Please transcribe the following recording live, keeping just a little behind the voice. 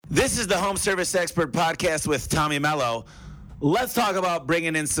This is the Home Service Expert Podcast with Tommy Mello. Let's talk about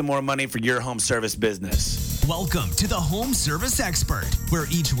bringing in some more money for your home service business. Welcome to the Home Service Expert, where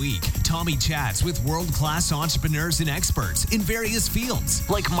each week, Tommy chats with world-class entrepreneurs and experts in various fields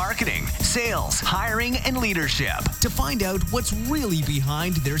like marketing, sales, hiring, and leadership to find out what's really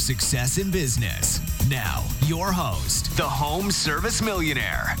behind their success in business. Now, your host, the Home Service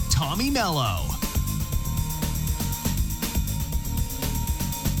Millionaire, Tommy Mello.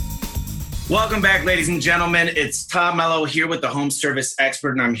 Welcome back, ladies and gentlemen. It's Tom Mello here with the Home Service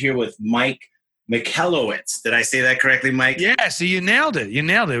Expert, and I'm here with Mike Michalowicz. Did I say that correctly, Mike? Yeah, so you nailed it.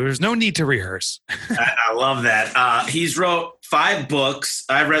 There's no need to rehearse. I love that. He's wrote 5 books.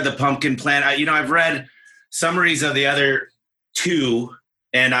 I've read The Pumpkin Plan. I've read summaries of the other 2,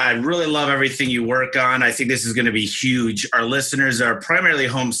 and I really love everything you work on. I think this is going to be huge. Our listeners are primarily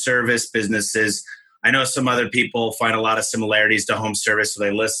home service businesses. I know some other people find a lot of similarities to home service, so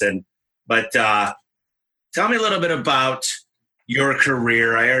they listen. But tell me a little bit about your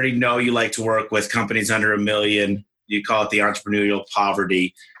career. I already know you like to work with companies under $1 million. You call it the entrepreneurial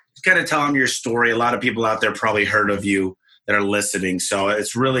poverty. Just kind of tell them your story. A lot of people out there probably heard of you that are listening. So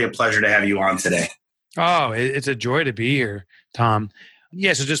it's really a pleasure to have you on today. Oh, it's a joy to be here, Tom.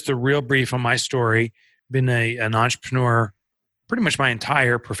 Yeah, so just a real brief on my story. Been an entrepreneur pretty much my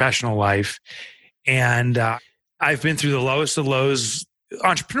entire professional life. And I've been through the lowest of lows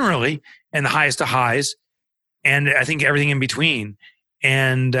entrepreneurially and the highest of highs, and I think everything in between.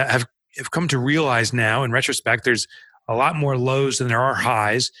 And have come to realize now, in retrospect, there's a lot more lows than there are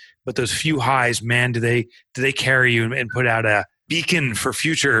highs. But those few highs, man, do they carry you and put out a beacon for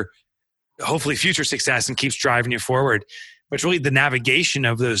hopefully future success, and keeps driving you forward. But it's really the navigation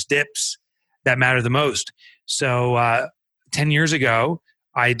of those dips that matter the most. So 10 years ago,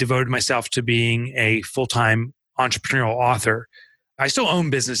 I devoted myself to being a full-time entrepreneurial author. I still own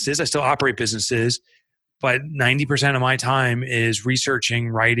businesses. I still operate businesses, but 90% of my time is researching,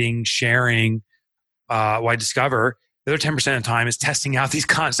 writing, sharing what I discover. The other 10% of the time is testing out these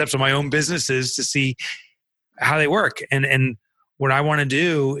concepts of my own businesses to see how they work. And what I want to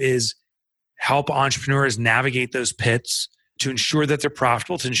do is help entrepreneurs navigate those pits to ensure that they're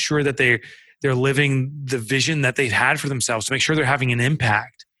profitable, to ensure that they're living the vision that they've had for themselves, to make sure they're having an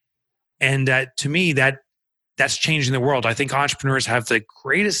impact. And to me, that's changing the world. I think entrepreneurs have the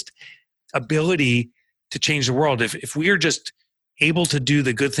greatest ability to change the world. If we are just able to do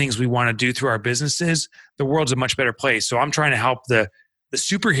the good things we want to do through our businesses, the world's a much better place. So I'm trying to help the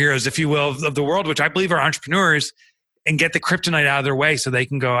superheroes, if you will, of the world, which I believe are entrepreneurs, and get the kryptonite out of their way so they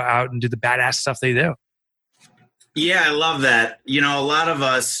can go out and do the badass stuff they do. Yeah, I love that. A lot of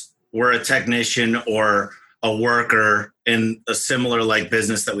us were a technician or a worker in a similar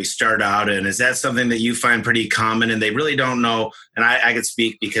business that we start out in. Is that something that you find pretty common and they really don't know? And I could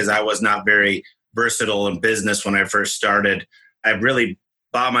speak because I was not very versatile in business when I first started. I really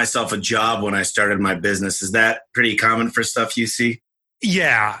bought myself a job when I started my business. Is that pretty common for stuff you see?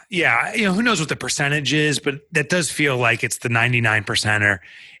 Yeah. Who knows what the percentage is, but that does feel like it's the 99%er,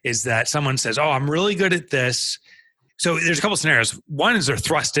 is that someone says, oh, I'm really good at this. So there's a couple of scenarios. One is they're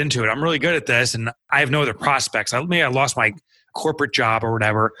thrust into it. I'm really good at this and I have no other prospects. Maybe I lost my corporate job or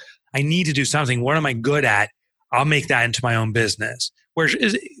whatever. I need to do something. What am I good at? I'll make that into my own business. Where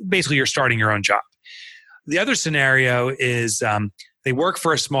basically you're starting your own job. The other scenario is they work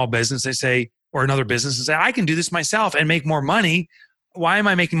for a small business, they say, or another business, and say, I can do this myself and make more money. Why am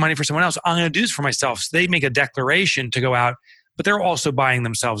I making money for someone else? I'm going to do this for myself. So they make a declaration to go out, but they're also buying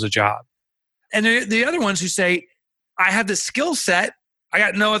themselves a job. And the other ones who say, I have the skill set. I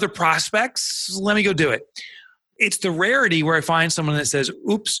got no other prospects. Let me go do it. It's the rarity where I find someone that says,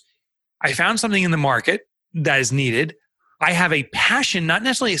 oops, I found something in the market that is needed. I have a passion, not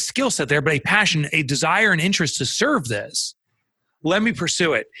necessarily a skill set there, but a passion, a desire and interest to serve this. Let me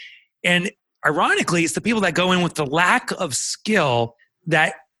pursue it. And ironically, it's the people that go in with the lack of skill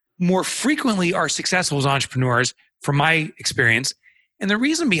that more frequently are successful as entrepreneurs, from my experience. And the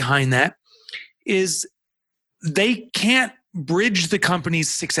reason behind that is they can't bridge the company's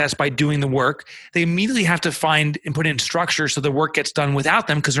success by doing the work. They immediately have to find and put in structure so the work gets done without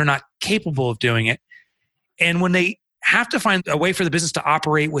them because they're not capable of doing it. And when they have to find a way for the business to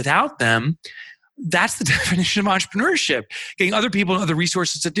operate without them, that's the definition of entrepreneurship, getting other people and other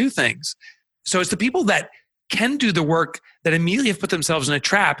resources to do things. So it's the people that can do the work that immediately have put themselves in a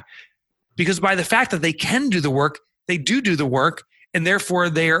trap, because by the fact that they can do the work, they do the work, and therefore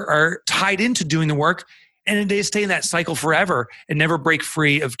they are tied into doing the work. And they stay in that cycle forever and never break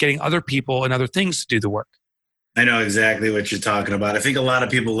free of getting other people and other things to do the work. I know exactly what you're talking about. I think a lot of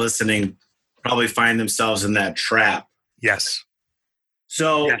people listening probably find themselves in that trap. Yes.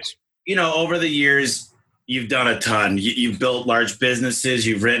 So, Yes. Over the years, you've done a ton. You've built large businesses.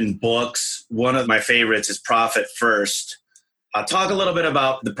 You've written books. One of my favorites is Profit First. Talk a little bit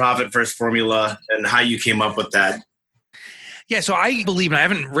about the Profit First formula and how you came up with that. Yeah, so I believe, and I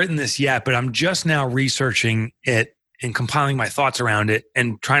haven't written this yet, but I'm just now researching it and compiling my thoughts around it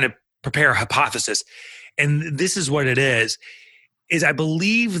and trying to prepare a hypothesis. And this is what it is I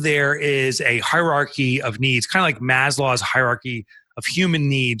believe there is a hierarchy of needs, kind of like Maslow's hierarchy of human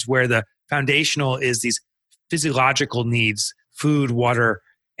needs, where the foundational is these physiological needs, food, water,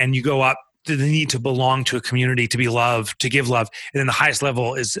 and you go up to the need to belong to a community, to be loved, to give love. And then the highest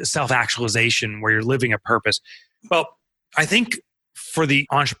level is self-actualization, where you're living a purpose. Well, I think for the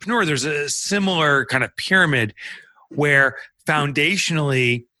entrepreneur, there's a similar kind of pyramid where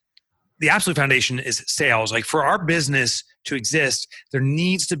foundationally, the absolute foundation is sales. Like for our business to exist, there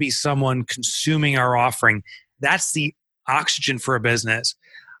needs to be someone consuming our offering. That's the oxygen for a business.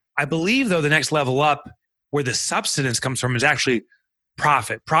 I believe, though, the next level up where the substance comes from is actually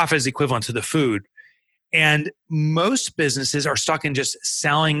profit. Profit is equivalent to the food. And most businesses are stuck in just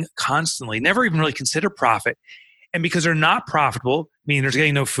selling constantly, never even really consider profit. And because they're not profitable, meaning there's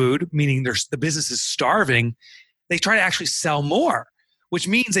getting no food, meaning the business is starving, they try to actually sell more, which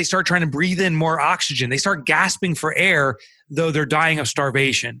means they start trying to breathe in more oxygen. They start gasping for air, though they're dying of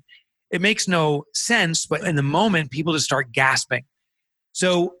starvation. It makes no sense, but in the moment, people just start gasping.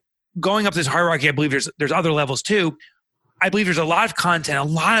 So going up this hierarchy, I believe there's other levels too. I believe there's a lot of content, a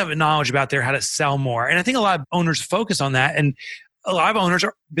lot of knowledge about there how to sell more. And I think a lot of owners focus on that. And a lot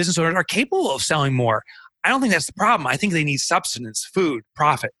of business owners are capable of selling more. I don't think that's the problem. I think they need substance, food,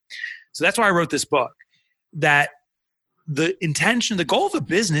 profit. So that's why I wrote this book, that the intention, the goal of a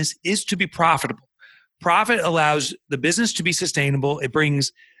business is to be profitable. Profit allows the business to be sustainable. It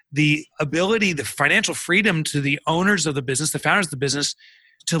brings the ability, the financial freedom to the owners of the business, the founders of the business,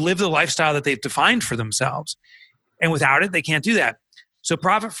 to live the lifestyle that they've defined for themselves. And without it, they can't do that. So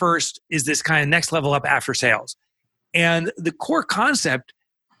Profit First is this kind of next level up after sales. And the core concept,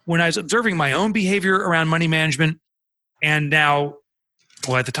 when I was observing my own behavior around money management, and now,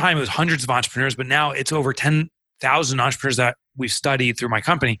 well, at the time it was hundreds of entrepreneurs, but now it's over 10,000 entrepreneurs that we've studied through my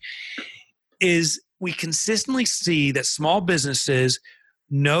company, is we consistently see that small businesses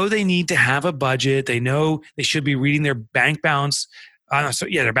know they need to have a budget. They know they should be reading their bank balance.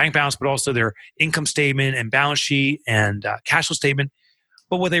 Their bank balance, but also their income statement and balance sheet and cash flow statement.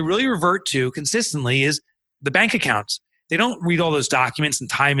 But what they really revert to consistently is the bank accounts. They don't read all those documents and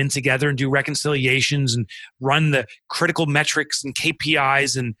tie them in together and do reconciliations and run the critical metrics and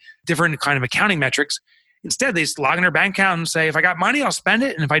KPIs and different kind of accounting metrics. Instead, they just log in their bank account and say, if I got money, I'll spend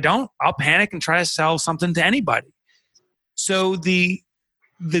it. And if I don't, I'll panic and try to sell something to anybody. So the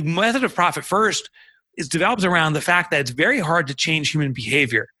method of Profit First is developed around the fact that it's very hard to change human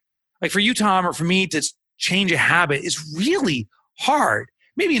behavior. Like for you, Tom, or for me to change a habit is really hard.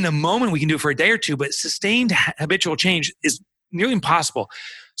 Maybe in the moment we can do it for a day or two, but sustained habitual change is nearly impossible.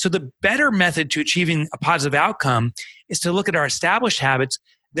 So the better method to achieving a positive outcome is to look at our established habits,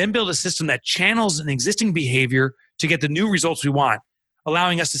 then build a system that channels an existing behavior to get the new results we want,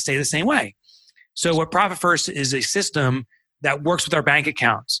 allowing us to stay the same way. So what Profit First is a system that works with our bank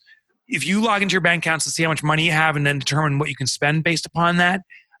accounts. If you log into your bank accounts to see how much money you have and then determine what you can spend based upon that,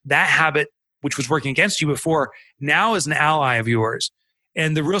 that habit, which was working against you before, now is an ally of yours.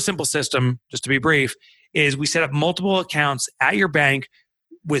 And the real simple system, just to be brief, is we set up multiple accounts at your bank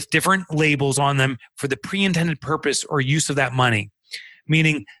with different labels on them for the pre-intended purpose or use of that money.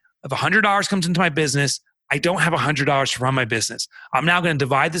 Meaning, if $100 comes into my business, I don't have $100 to run my business. I'm now going to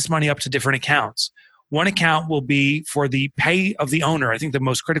divide this money up to different accounts. One account will be for the pay of the owner. I think the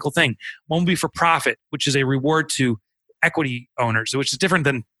most critical thing. One will be for profit, which is a reward to equity owners, which is different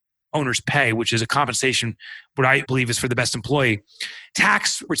than owner's pay, which is a compensation, what I believe is for the best employee.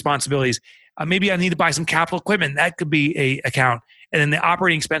 Tax responsibilities. Maybe I need to buy some capital equipment. That could be a account. And then the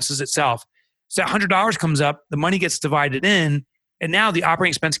operating expenses itself. So $100 comes up, the money gets divided in, and now the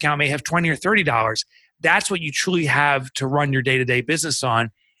operating expense account may have $20 or $30. That's what you truly have to run your day-to-day business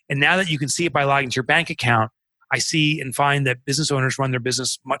on. And now that you can see it by logging to your bank account, I see and find that business owners run their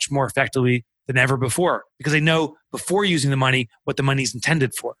business much more effectively than ever before because they know before using the money what the money is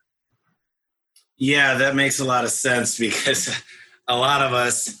intended for. Yeah, that makes a lot of sense because a lot of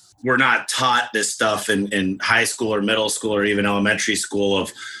us were not taught this stuff in high school or middle school or even elementary school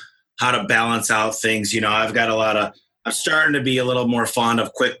of how to balance out things. I'm starting to be a little more fond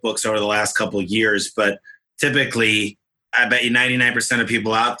of QuickBooks over the last couple of years, but typically I bet you 99% of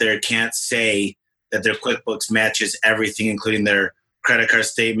people out there can't say that their QuickBooks matches everything, including their credit card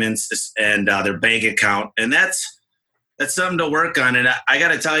statements and their bank account. And that's That's something to work on. And I got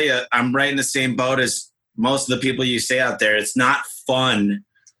to tell you, I'm right in the same boat as most of the people you say out there. It's not fun.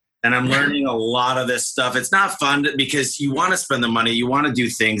 And I'm learning a lot of this stuff. It's not fun because you want to spend the money, you want to do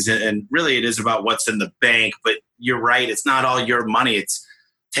things. And really it is about what's in the bank. But you're right. It's not all your money. It's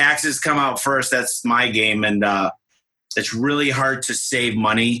taxes come out first. That's my game. And it's really hard to save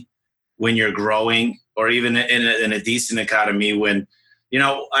money when you're growing, or even in a decent economy. When, you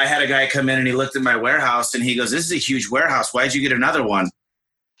know, I had a guy come in and he looked at my warehouse and he goes, "This is a huge warehouse. Why'd you get another one?"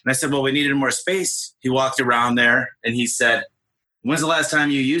 And I said, "Well, we needed more space." He walked around there and he said, "When's the last time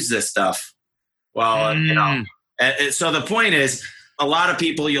you used this stuff?" Well, you know, and so the point is, a lot of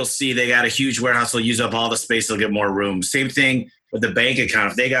people you'll see, they got a huge warehouse. They'll use up all the space. They'll get more room. Same thing with the bank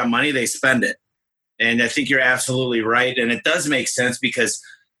account. If they got money, they spend it. And I think you're absolutely right. And it does make sense because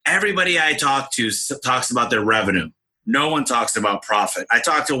everybody I talk to talks about their revenue. No one talks about profit. I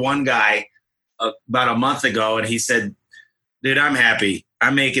talked to one guy about a month ago and he said, "Dude, I'm happy.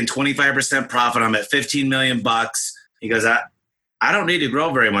 I'm making 25% profit. I'm at 15 million bucks." He goes, I don't need to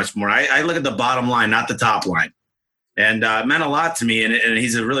grow very much more. I look at the bottom line, not the top line. And it meant a lot to me. And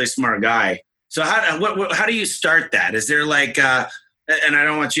he's a really smart guy. So how do you start that? Is there like, and I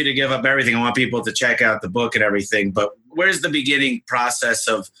don't want you to give up everything. I want people to check out the book and everything. But where's the beginning process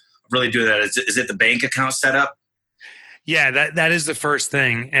of really doing that? Is it the bank account setup? Yeah, that is the first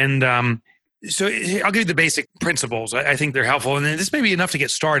thing. And so I'll give you the basic principles. I think they're helpful. And then this may be enough to get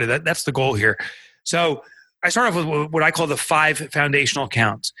started. That's the goal here. So I start off with what I call the 5 foundational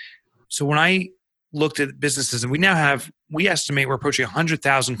accounts. So when I looked at businesses, and we estimate we're approaching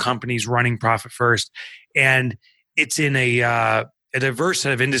 100,000 companies running Profit First. And it's in a diverse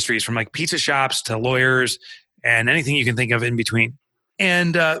set of industries, from like pizza shops to lawyers and anything you can think of in between.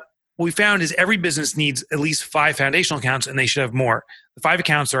 And what we found is every business needs at least 5 foundational accounts, and they should have more. The 5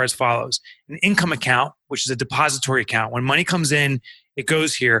 accounts are as follows: an income account, which is a depository account. When money comes in, it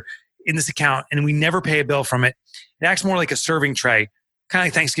goes here in this account, and we never pay a bill from it. It acts more like a serving tray, kind of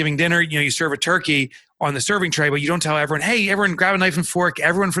like Thanksgiving dinner. You know, you serve a turkey on the serving tray, but you don't tell everyone, "Hey, everyone grab a knife and fork,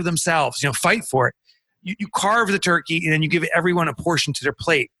 everyone for themselves, fight for it." You carve the turkey and then you give everyone a portion to their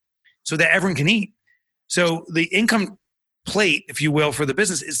plate so that everyone can eat. So the income plate, if you will, for the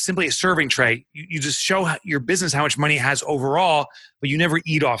business is simply a serving tray. You just show your business how much money it has overall, but you never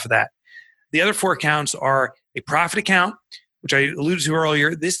eat off of that. The other 4 accounts are a profit account, which I alluded to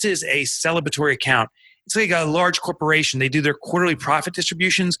earlier. This is a celebratory account. It's like a large corporation. They do their quarterly profit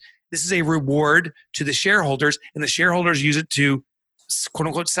distributions. This is a reward to the shareholders, and the shareholders use it to, quote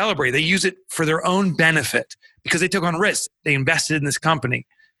unquote, celebrate. They use it for their own benefit because they took on risk. They invested in this company.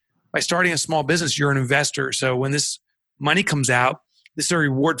 By starting a small business, you're an investor. So when this money comes out, this is a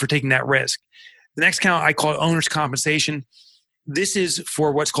reward for taking that risk. The next account I call owner's compensation. This is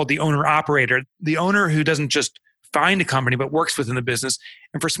for what's called the owner operator, the owner who doesn't just find a company, but works within the business.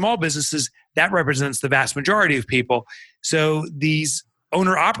 And for small businesses, that represents the vast majority of people. So these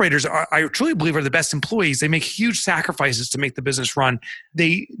owner operators, I truly believe, are the best employees. They make huge sacrifices to make the business run.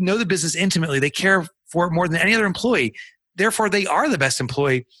 They know the business intimately. They care for it more than any other employee. Therefore, they are the best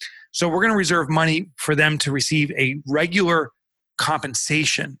employee. So we're going to reserve money for them to receive a regular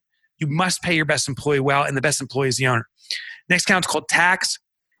compensation. You must pay your best employee well, and the best employee is the owner. Next account is called tax.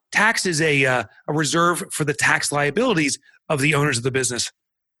 Tax is a reserve for the tax liabilities of the owners of the business.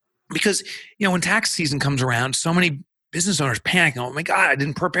 Because, when tax season comes around, so many business owners panic. "Oh my God, I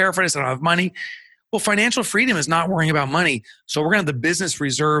didn't prepare for this. I don't have money." Well, financial freedom is not worrying about money. So we're going to have the business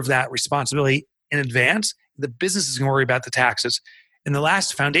reserve that responsibility in advance. The business is going to worry about the taxes. And the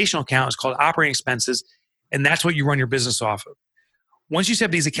last foundational account is called operating expenses. And that's what you run your business off of. Once you set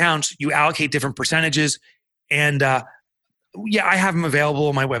up these accounts, you allocate different percentages. And I have them available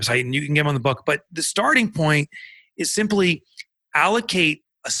on my website, and you can get them on the book. But the starting point is simply allocate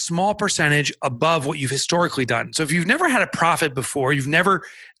a small percentage above what you've historically done. So if you've never had a profit before, you've never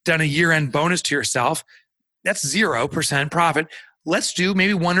done a year-end bonus to yourself, that's 0% profit. Let's do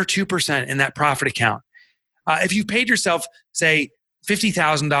maybe 1 or 2% in that profit account. If you paid yourself, say,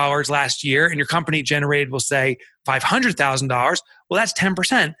 $50,000 last year and your company generated, we'll say, $500,000, well, that's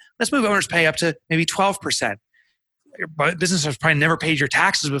 10%. Let's move owner's pay up to maybe 12%. Your business has probably never paid your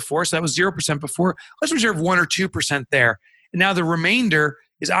taxes before, so that was 0% before. Let's reserve 1 or 2% there. And now the remainder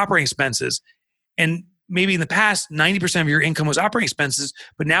is operating expenses. And maybe in the past, 90% of your income was operating expenses,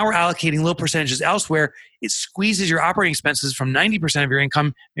 but now we're allocating little percentages elsewhere. It squeezes your operating expenses from 90% of your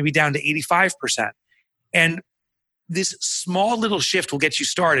income maybe down to 85%. And this small little shift will get you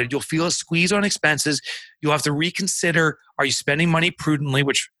started. You'll feel a squeeze on expenses. You'll have to reconsider, are you spending money prudently,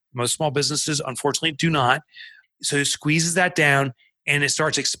 which most small businesses unfortunately do not. So it squeezes that down and it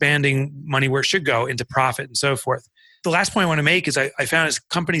starts expanding money where it should go into profit and so forth. the last point I want to make is I found as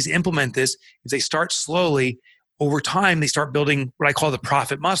companies implement this, is they start slowly. Over time, they start building what I call the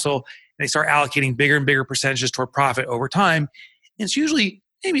profit muscle, and they start allocating bigger and bigger percentages toward profit over time. And it's usually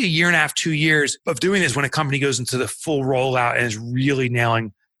maybe a year and a half, 2 years of doing this when a company goes into the full rollout and is really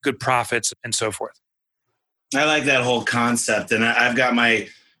nailing good profits and so forth. I like that whole concept. And I've got my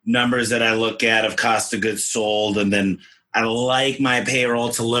numbers that I look at of cost of goods sold. And then I like my payroll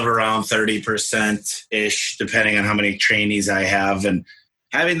to live around 30%-ish, depending on how many trainees I have. And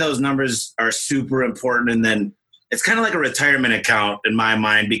having those numbers are super important. And then it's kind of like a retirement account in my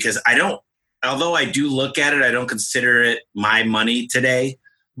mind, because although I do look at it, I don't consider it my money today.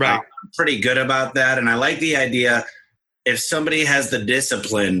 Right. I'm pretty good about that. And I like the idea, if somebody has the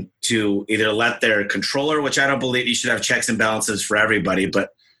discipline to either let their controller, which I don't believe you should have checks and balances for everybody,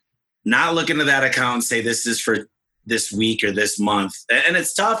 but not look into that account and say, this is for this week or this month. And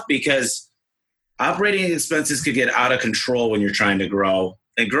it's tough because operating expenses could get out of control when you're trying to grow.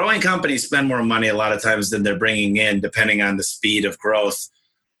 And growing companies spend more money a lot of times than they're bringing in, depending on the speed of growth.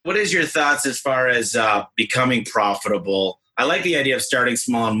 What is your thoughts as far as becoming profitable? I like the idea of starting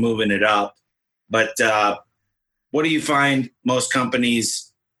small and moving it up, but what do you find most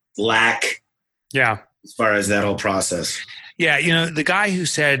companies lack? Yeah, as far as that whole process. Yeah, the guy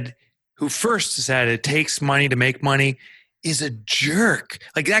who first said it takes money to make money is a jerk.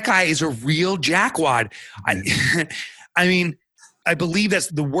 Like, that guy is a real jackwad. I mean, I believe that's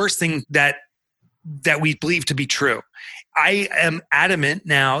the worst thing that we believe to be true. I am adamant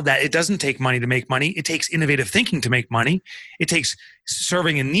now that it doesn't take money to make money. It takes innovative thinking to make money. It takes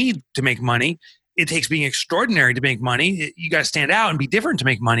serving a need to make money. It takes being extraordinary to make money. You got to stand out and be different to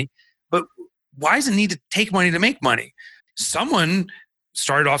make money. But why does it need to take money to make money? Someone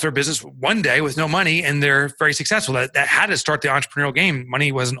started off their business one day with no money and they're very successful. That had to start the entrepreneurial game.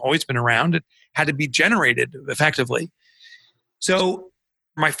 Money wasn't always been around. It had to be generated effectively. So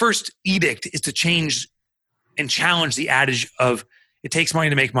my first edict is to change and challenge the adage of it takes money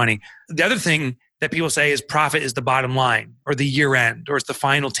to make money. The other thing that people say is profit is the bottom line, or the year end, or it's the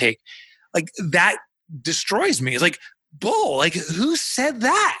final take. Like, that destroys me. It's like, bull. Like, who said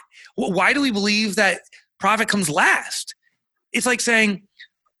that? Why do we believe that profit comes last? It's like saying,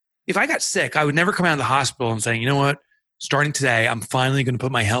 if I got sick, I would never come out of the hospital and saying, you know what, starting today, I'm finally going to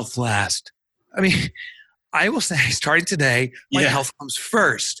put my health last. I mean, I will say, starting today, my health comes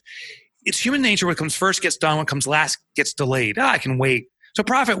first. It's human nature. What comes first gets done. What comes last gets delayed. I can wait. So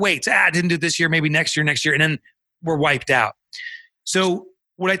profit waits. I didn't do this year, maybe next year. And then we're wiped out. So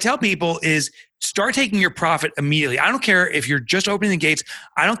what I tell people is start taking your profit immediately. I don't care if you're just opening the gates.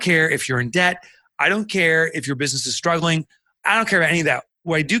 I don't care if you're in debt. I don't care if your business is struggling. I don't care about any of that.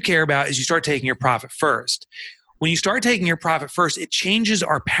 What I do care about is you start taking your profit first. When you start taking your profit first, it changes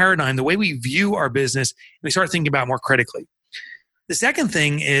our paradigm, the way we view our business, and we start thinking about it more critically. The second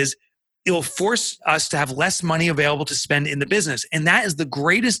thing is it will force us to have less money available to spend in the business. And that is the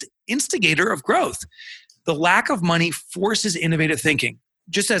greatest instigator of growth. The lack of money forces innovative thinking.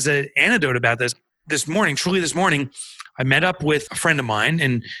 Just as an anecdote about this morning, I met up with a friend of mine,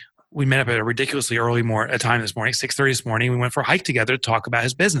 and we met up at a ridiculously early time this morning, 6:30 this morning. We went for a hike together to talk about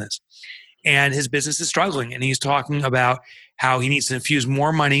his business. And his business is struggling. And he's talking about how he needs to infuse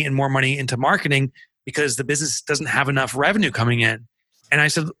more money into marketing because the business doesn't have enough revenue coming in. And I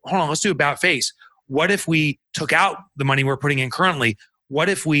said, hold on, let's do about face. What if we took out the money we're putting in currently? What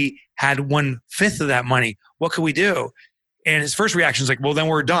if we had 1/5 of that money? What could we do? And his first reaction is like, well, then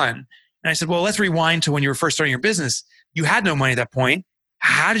we're done. And I said, well, let's rewind to when you were first starting your business. You had no money at that point.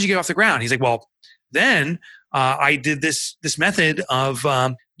 How did you get off the ground? He's like, well, then I did this method of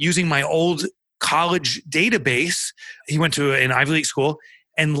using my old college database. He went to an Ivy League school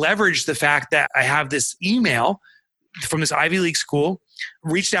and leveraged the fact that I have this email from this Ivy League school,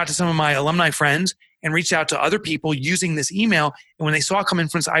 reached out to some of my alumni friends and reached out to other people using this email. And when they saw it come in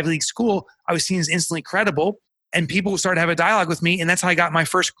from this Ivy League school, I was seen as instantly credible. And people started to have a dialogue with me. And that's how I got my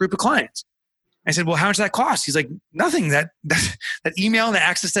first group of clients. I said, well, how much does that cost? He's like, nothing. That email and the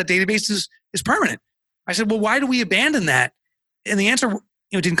access to that database is permanent. I said, well, why do we abandon that? And the answer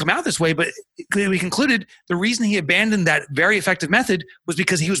didn't come out this way, but we concluded the reason he abandoned that very effective method was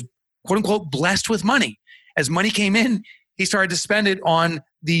because he was, quote unquote, blessed with money. As money came in, he started to spend it on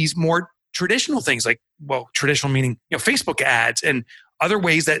these more traditional things, like, well, traditional meaning, Facebook ads and other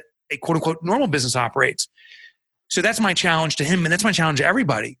ways that a quote unquote normal business operates. So that's my challenge to him. And that's my challenge to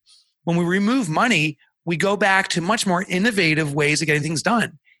everybody. When we remove money, we go back to much more innovative ways of getting things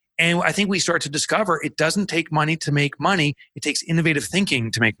done. And I think we start to discover it doesn't take money to make money. It takes innovative thinking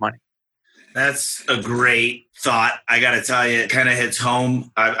to make money. That's a great thought. I got to tell you, it kind of hits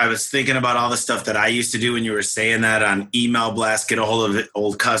home. I was thinking about all the stuff that I used to do when you were saying that on email blast, get a hold of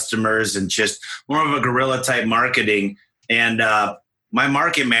old customers and just more of a guerrilla type marketing. And my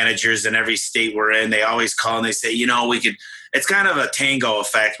market managers in every state we're in, they always call and they say, it's kind of a tango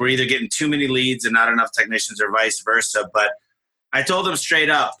effect. We're either getting too many leads and not enough technicians or vice versa. But I told them straight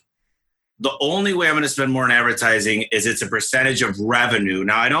up, the only way I'm going to spend more on advertising is it's a percentage of revenue.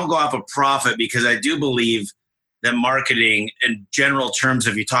 Now, I don't go off a profit because I do believe that marketing in general terms,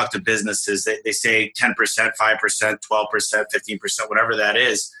 if you talk to businesses, they say 10%, 5%, 12%, 15%, whatever that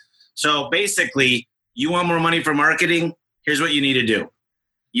is. So basically, you want more money for marketing? Here's what you need to do.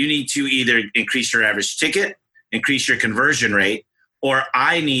 You need to either increase your average ticket, increase your conversion rate, or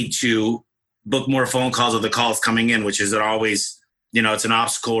I need to book more phone calls of the calls coming in, which is always, it's an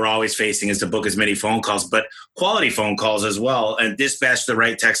obstacle we're always facing is to book as many phone calls, but quality phone calls as well, and dispatch the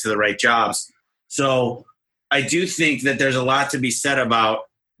right text to the right jobs. So I do think that there's a lot to be said about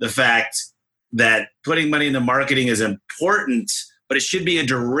the fact that putting money into marketing is important, but it should be a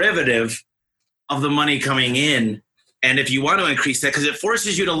derivative of the money coming in. And if you want to increase that, because it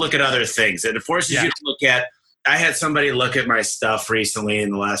forces you to look at other things. It forces you to look at, I had somebody look at my stuff recently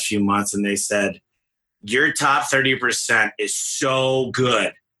in the last few months and they said, your top 30% is so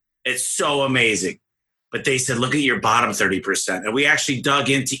good. It's so amazing. But they said, look at your bottom 30%. And we actually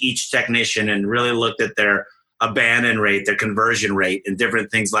dug into each technician and really looked at their abandon rate, their conversion rate, and different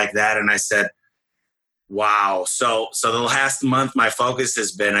things like that. And I said, wow. So the last month, my focus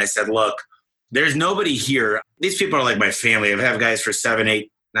has been, I said, look, there's nobody here. These people are like my family. I've had guys for 7,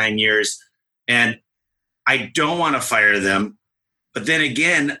 8, 9 years, and I don't want to fire them. But then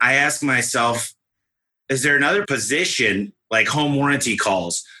again, I ask myself, is there another position like home warranty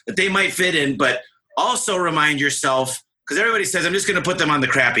calls that they might fit in, but also remind yourself, because everybody says, I'm just going to put them on the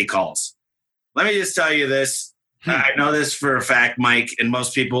crappy calls. Let me just tell you this. I know this for a fact, Mike, and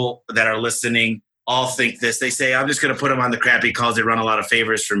most people that are listening all think this. They say, I'm just going to put them on the crappy calls. They run a lot of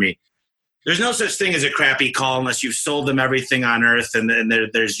favors for me. There's no such thing as a crappy call unless you've sold them everything on earth and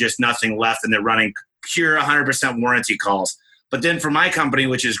there's just nothing left and they're running pure 100% warranty calls. But then for my company,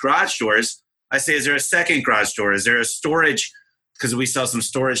 which is garage doors, I say, is there a second garage door? Is there a storage? Because we sell some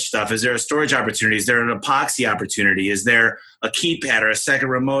storage stuff. Is there a storage opportunity? Is there an epoxy opportunity? Is there a keypad or a second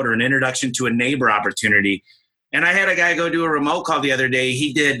remote or an introduction to a neighbor opportunity? And I had a guy go do a remote call the other day.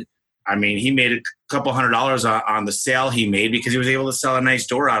 He made a couple $100 on the sale he made because he was able to sell a nice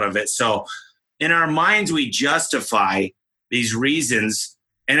door out of it. So in our minds, we justify these reasons.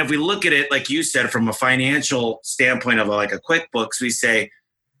 And if we look at it, like you said, from a financial standpoint of like a QuickBooks, we say,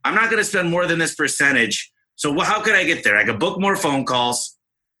 I'm not going to spend more than this percentage. So how could I get there? I could book more phone calls.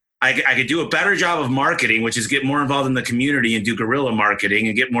 I could do a better job of marketing, which is get more involved in the community and do guerrilla marketing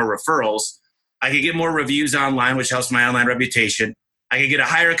and get more referrals. I could get more reviews online, which helps my online reputation. I could get a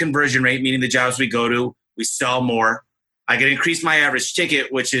higher conversion rate, meaning the jobs we go to, we sell more. I could increase my average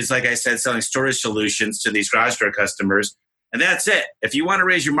ticket, which is, like I said, selling storage solutions to these garage door customers. And that's it. If you want to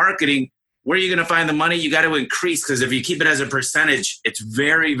raise your marketing, where are you going to find the money? You got to increase, because if you keep it as a percentage, it's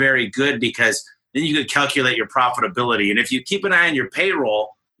very, very good, because then you could calculate your profitability. And if you keep an eye on your payroll,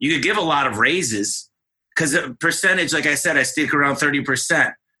 you could give a lot of raises, because the percentage, like I said, I stick around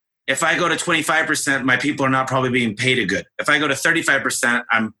 30%. If I go to 25%, my people are not probably being paid a good. If I go to 35%,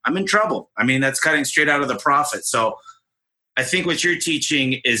 I'm in trouble. I mean, that's cutting straight out of the profit. So I think what you're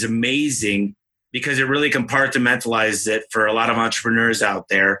teaching is amazing, because it really compartmentalizes it for a lot of entrepreneurs out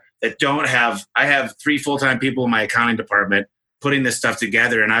there that don't have. I have 3 full-time people in my accounting department putting this stuff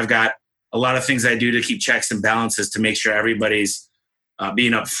together, and I've got a lot of things I do to keep checks and balances to make sure everybody's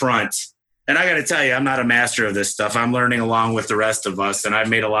being upfront. And I got to tell you, I'm not a master of this stuff. I'm learning along with the rest of us, and I've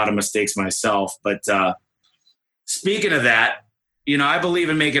made a lot of mistakes myself. But speaking of that, I believe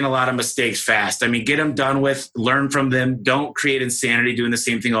in making a lot of mistakes fast. I mean, get them done with, learn from them. Don't create insanity doing the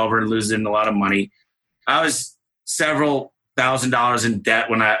same thing over and losing a lot of money. I was several $1,000s in debt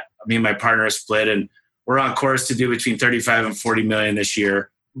when me and my partner split, and we're on course to do between 35 and 40 million this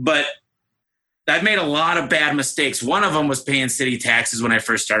year. But I've made a lot of bad mistakes. One of them was paying city taxes when I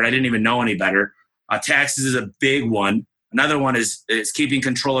first started. I didn't even know any better. Taxes is a big one. Another one is keeping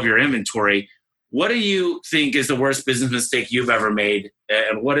control of your inventory. What do you think is the worst business mistake you've ever made?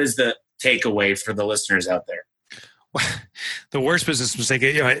 And what is the takeaway for the listeners out there? The worst business mistake,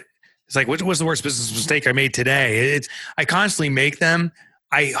 it's like, what was the worst business mistake I made today? I constantly make them.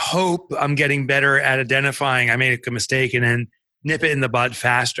 I hope I'm getting better at identifying I made a mistake and then nip it in the bud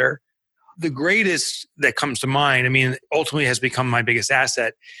faster. The greatest that comes to mind, ultimately has become my biggest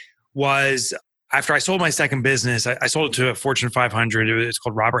asset, was after I sold my second business, I sold it to a Fortune 500. It's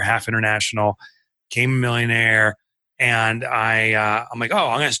called Robert Half International, became a millionaire. And I'm like,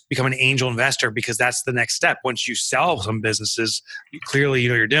 I'm going to become an angel investor because that's the next step. Once you sell some businesses, clearly you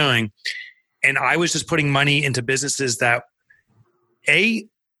know what you're doing. And I was just putting money into businesses that I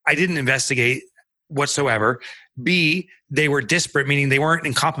didn't investigate whatsoever. B, they were disparate, meaning they weren't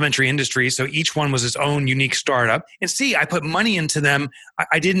in complementary industries. So each one was its own unique startup. And C, I put money into them.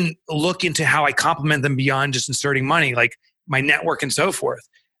 I didn't look into how I complement them beyond just inserting money, like my network and so forth.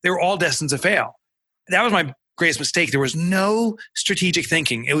 They were all destined to fail. That was my greatest mistake. There was no strategic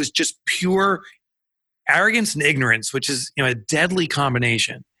thinking. It was just pure arrogance and ignorance, which is a deadly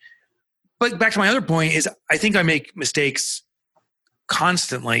combination. But back to my other point is I think I make mistakes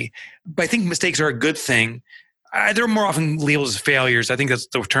constantly, but I think mistakes are a good thing. They're more often labeled as failures. I think that's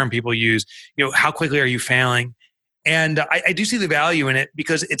the term people use. How quickly are you failing? And I do see the value in it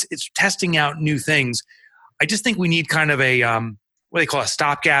because it's testing out new things. I just think we need kind of a what they call a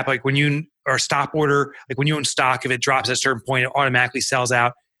stopgap, like or a stop order, like when you own stock, if it drops at a certain point, it automatically sells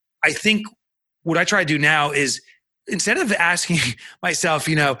out. I think what I try to do now is instead of asking myself,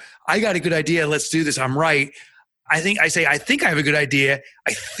 I got a good idea, let's do this, I'm right. I think I have a good idea.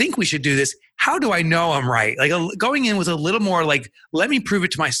 I think we should do this. How do I know I'm right? Like going in with a little more like, let me prove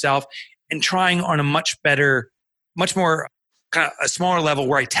it to myself and trying on a much more kind of a smaller level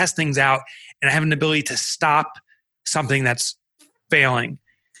where I test things out and I have an ability to stop something that's failing.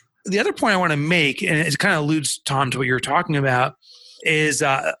 The other point I want to make, and it kind of alludes, Tom, to what you were talking about, is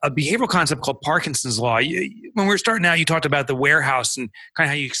a behavioral concept called Parkinson's Law. When we were starting out, you talked about the warehouse and kind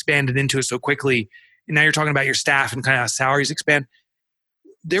of how you expanded into it so quickly. And now you're talking about your staff and kind of how salaries expand.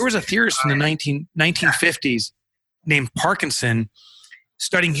 There was a theorist in the 1950s named Parkinson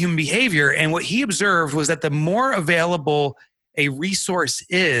studying human behavior. And what he observed was that the more available a resource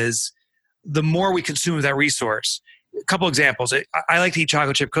is, the more we consume of that resource. A couple examples. I like to eat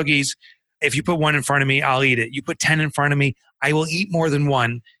chocolate chip cookies. If you put one in front of me, I'll eat it. You put 10 in front of me, I will eat more than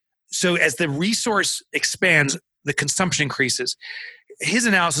one. So as the resource expands, the consumption increases. His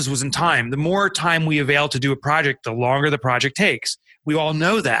analysis was in time. The more time we avail to do a project, the longer the project takes. We all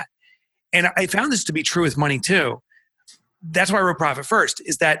know that. And I found this to be true with money too. That's why I wrote Profit First,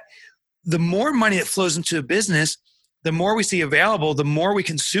 is that the more money that flows into a business, the more we see available, the more we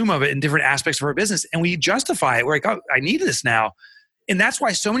consume of it in different aspects of our business. And we justify it. We're like, I need this now. And that's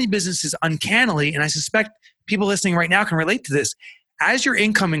why so many businesses uncannily, and I suspect people listening right now can relate to this, as your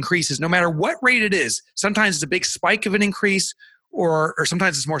income increases, no matter what rate it is, sometimes it's a big spike of an increase, or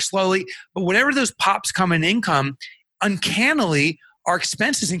sometimes it's more slowly, but whenever those pops come in income, uncannily, our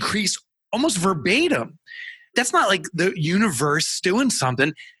expenses increase almost verbatim. That's not like the universe doing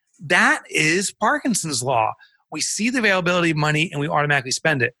something. That is Parkinson's Law. We see the availability of money and we automatically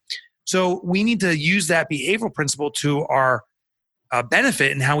spend it. So we need to use that behavioral principle to our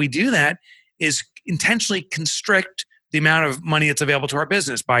benefit. And how we do that is intentionally constrict the amount of money that's available to our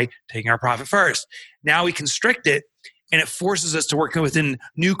business by taking our profit first. Now we constrict it, and it forces us to work within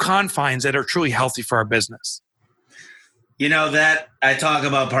new confines that are truly healthy for our business. That I talk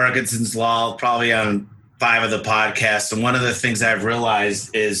about Parkinson's Law probably on 5 of the podcasts. And one of the things I've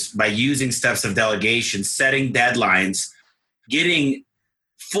realized is by using steps of delegation, setting deadlines, getting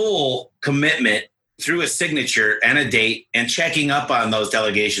full commitment through a signature and a date, and checking up on those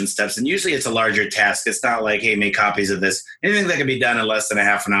delegation steps. And usually it's a larger task. It's not like, hey, make copies of this. Anything that can be done in less than a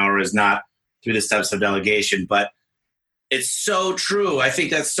half an hour is not through the steps of delegation. But it's so true. I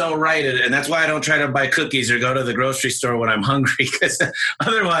think that's so right. And that's why I don't try to buy cookies or go to the grocery store when I'm hungry, because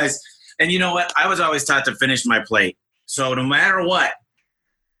otherwise, and you know what? I was always taught to finish my plate. So no matter what,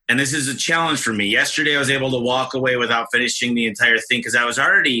 and this is a challenge for me. Yesterday, I was able to walk away without finishing the entire thing because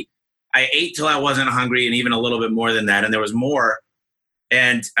I ate till I wasn't hungry, and even a little bit more than that. And there was more.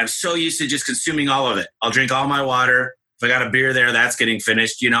 And I'm so used to just consuming all of it. I'll drink all my water. If I got a beer there, that's getting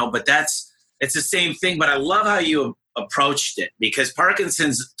finished, but it's the same thing. But I love how you approached it, because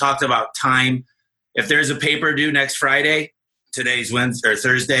Parkinson's talked about time. If there's a paper due next Friday, today's Wednesday or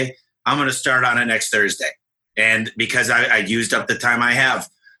Thursday, I'm going to start on it next Thursday. And because I used up the time I have.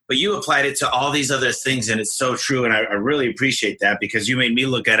 But you applied it to all these other things, and it's so true. And I really appreciate that, because you made me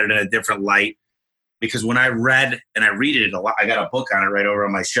look at it in a different light. Because when I read, and I read it a lot, I got a book on it right over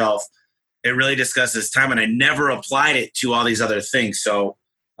on my shelf. It really discusses time, and I never applied it to all these other things. So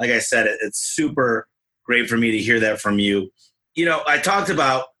like I said, it's super great for me to hear that from you. I talked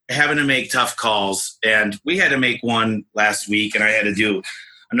about having to make tough calls, and we had to make one last week, and I had to do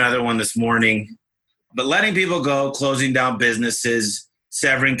another one this morning. But letting people go, closing down businesses,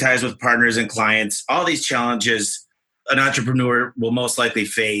 severing ties with partners and clients, all these challenges an entrepreneur will most likely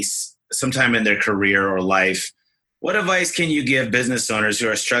face. sometime in their career or life. What advice can you give business owners who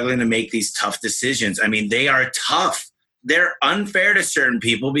are struggling to make these tough decisions? I mean, they are tough. They're unfair to certain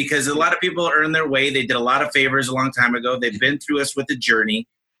people because a lot of people earn their way. They did a lot of favors a long time ago. They've been through us with the journey,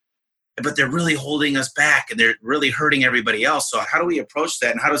 but they're really holding us back and they're really hurting everybody else. So how do we approach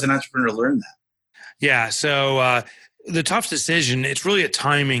that? And how does an entrepreneur learn that? Yeah. So the tough decision, it's really a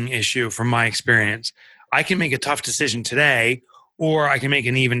timing issue from my experience. I can make a tough decision today, or I can make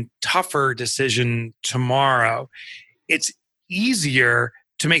an even tougher decision tomorrow. It's easier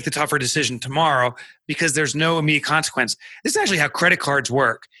to make the tougher decision tomorrow because there's no immediate consequence. This is actually how credit cards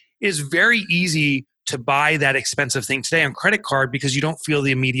work. It is very easy to buy that expensive thing today on credit card because you don't feel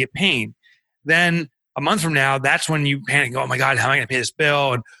the immediate pain. Then a month from now, that's when you panic and go, oh my God, how am I going to pay this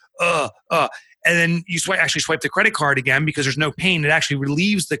bill? And and then you actually swipe the credit card again because there's no pain. It actually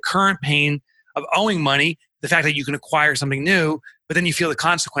relieves the current pain of owing money, the fact that you can acquire something new, but then you feel the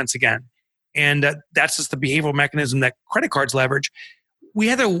consequence again. And that's just the behavioral mechanism that credit cards leverage. We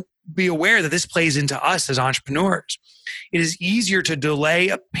have to be aware that this plays into us as entrepreneurs. It is easier to delay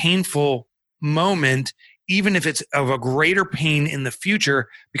a painful moment, even if it's of a greater pain in the future,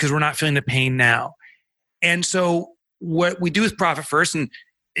 because we're not feeling the pain now. And so what we do with Profit First, and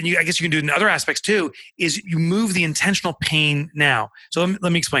I guess you can do it in other aspects too, is you move the intentional pain now. So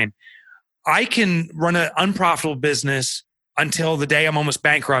let me explain. I can run an unprofitable business until the day I'm almost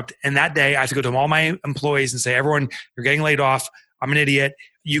bankrupt. And that day I have to go to all my employees and say, everyone, you're getting laid off. I'm an idiot.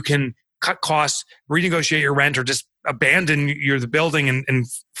 You can cut costs, renegotiate your rent, or just abandon the building and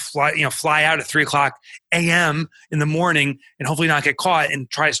fly out at 3:00 a.m. in the morning and hopefully not get caught and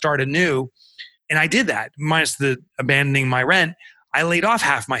try to start anew. And I did that, minus the abandoning my rent. I laid off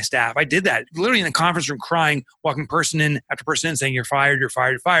half my staff. I did that literally in the conference room, crying, walking person in after person in, saying, you're fired, you're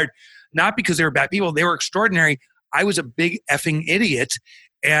fired, you're fired. Not because they were bad people. They were extraordinary. I was a big effing idiot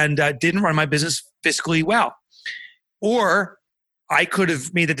and didn't run my business fiscally well. Or I could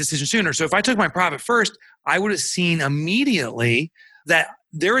have made the decision sooner. So if I took my Profit First, I would have seen immediately that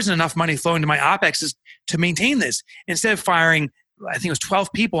there isn't enough money flowing to my OpEx to maintain this. Instead of firing, I think it was 12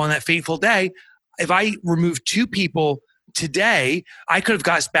 people on that fateful day, if I removed 2 people today, I could have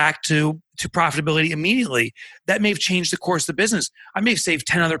got us back to profitability immediately. That may have changed the course of the business. I may have saved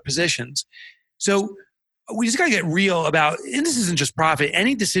 10 other positions. So we just got to get real about, and this isn't just profit,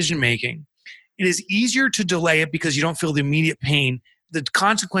 any decision making. It is easier to delay it because you don't feel the immediate pain. The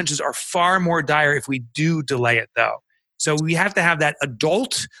consequences are far more dire if we do delay it though. So we have to have that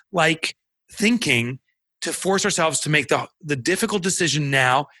adult-like thinking to force ourselves to make the difficult decision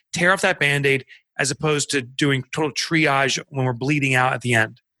now, tear off that Band-Aid, as opposed to doing total triage when we're bleeding out at the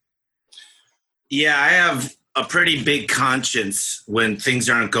end. Yeah, I have a pretty big conscience when things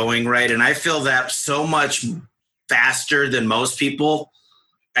aren't going right. And I feel that so much faster than most people.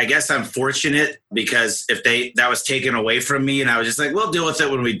 I guess I'm fortunate because if that was taken away from me and I was just like, we'll deal with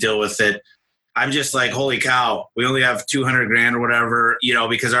it when we deal with it. I'm just like, holy cow, we only have 200 grand or whatever,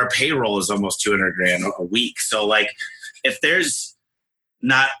 because our payroll is almost 200 grand a week. So like, if there's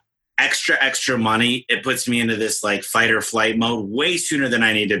not extra money, it puts me into this like fight or flight mode way sooner than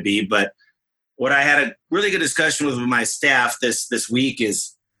I need to be. But what I had a really good discussion with my staff this week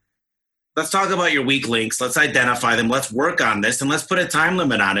is, let's talk about your weak links. Let's identify them. Let's work on this. And let's put a time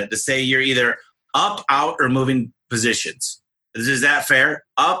limit on it to say you're either up, out, or moving positions. Is that fair?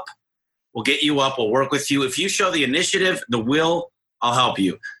 Up, we'll get you up. We'll work with you. If you show the initiative, the will, I'll help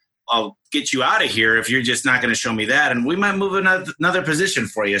you. I'll get you out of here if you're just not going to show me that. And we might move another position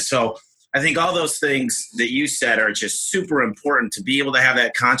for you. So I think all those things that you said are just super important to be able to have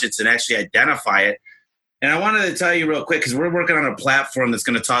that conscience and actually identify it. And I wanted to tell you real quick, because we're working on a platform that's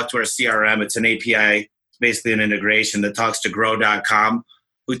going to talk to our CRM. It's an API, basically an integration that talks to grow.com,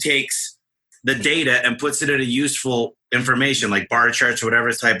 who takes the data and puts it into useful information like bar charts or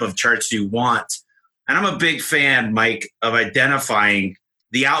whatever type of charts you want. And I'm a big fan, Mike, of identifying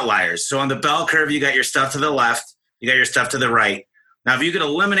the outliers. So on the bell curve, you got your stuff to the left, you got your stuff to the right. Now, if you could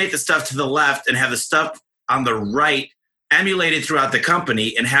eliminate the stuff to the left and have the stuff on the right emulated throughout the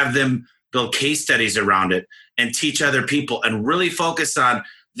company and have them build case studies around it and teach other people and really focus on,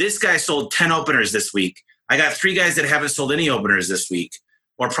 this guy sold 10 openers this week. I got 3 guys that haven't sold any openers this week,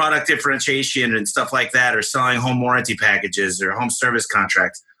 or product differentiation and stuff like that, or selling home warranty packages or home service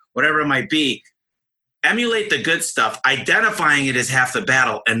contracts, whatever it might be. Emulate the good stuff. Identifying it is half the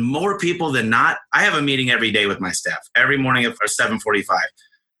battle. And more people than not, I have a meeting every day with my staff, every morning at 7:45.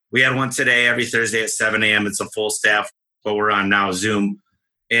 We had one today every Thursday at 7 a.m. It's a full staff, but we're on now Zoom.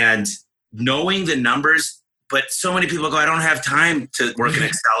 And knowing the numbers, but so many people go, I don't have time to work in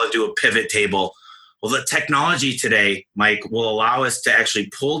Excel and do a pivot table, Well, the technology today, Mike, will allow us to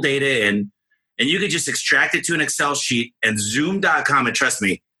actually pull data in, and you could just extract it to an Excel sheet, and Zoom.com, and trust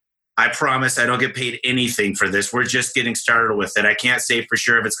me, I promise I don't get paid anything for this. We're just getting started with it. I can't say for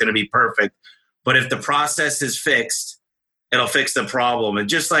sure if it's going to be perfect, but if the process is fixed, it'll fix the problem. And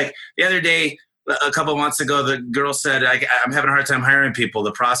just like the other day, a couple of months ago, the girl said, I'm having a hard time hiring people.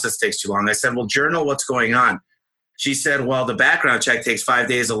 The process takes too long. I said, well, journal what's going on. She said, well, the background check takes 5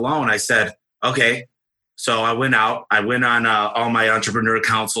 days alone. I said, okay. So I went on all my entrepreneur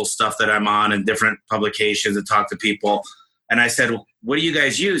council stuff that I'm on and different publications and talk to people. And I said, well, what do you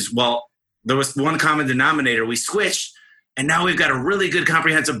guys use? Well, there was one common denominator. We switched, and now we've got a really good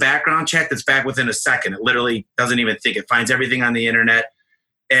comprehensive background check that's back within a second. It literally doesn't even think. It finds everything on the internet.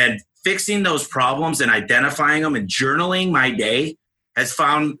 And fixing those problems and identifying them and journaling my day has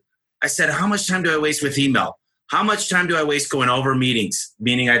found, I said, how much time do I waste with email? How much time do I waste going over meetings,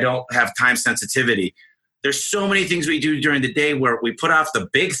 meaning I don't have time sensitivity? There's so many things we do during the day where we put off the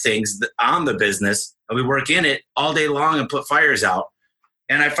big things on the business and we work in it all day long and put fires out.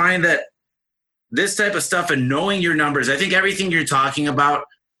 And I find that this type of stuff and knowing your numbers, I think everything you're talking about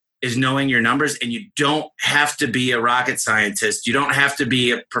is knowing your numbers, and you don't have to be a rocket scientist. You don't have to be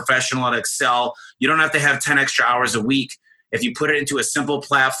a professional at Excel. You don't have to have 10 extra hours a week. If you put it into a simple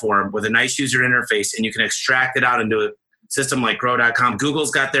platform with a nice user interface and you can extract it out into a system like grow.com, Google's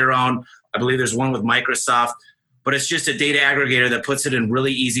got their own. I believe there's one with Microsoft, but it's just a data aggregator that puts it in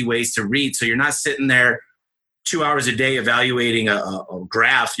really easy ways to read. So you're not sitting there 2 hours a day evaluating a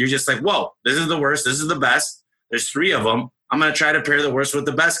graph. You're just like, whoa, this is the worst. This is the best. There's 3 of them. I'm going to try to pair the worst with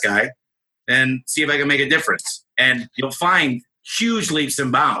the best guy and see if I can make a difference. And you'll find huge leaps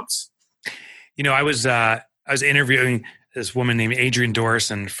and bounds. You know, I was interviewing this woman named Adrienne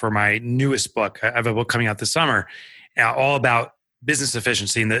Dorson for my newest book. I have a book coming out this summer, all about business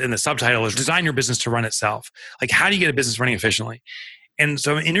efficiency. And the subtitle is Design Your Business to Run Itself. Like, how do you get a business running efficiently? And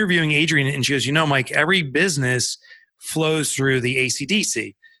so I'm interviewing Adrienne, and she goes, you know, Mike, every business flows through the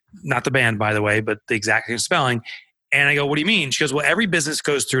AC/DC, not the band, by the way, but the exact same spelling. And I go, what do you mean? She goes, well, every business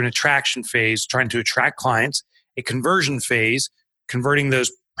goes through an attraction phase, trying to attract clients, a conversion phase, converting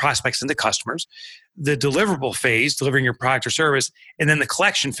those prospects into customers, the deliverable phase, delivering your product or service, and then the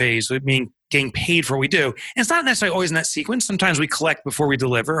collection phase, meaning getting paid for what we do. And it's not necessarily always in that sequence. Sometimes we collect before we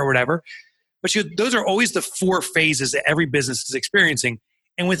deliver or whatever. But those are always the 4 phases that every business is experiencing.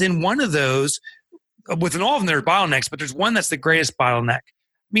 And within one of those, within all of them, there are bottlenecks, but there's one that's the greatest bottleneck.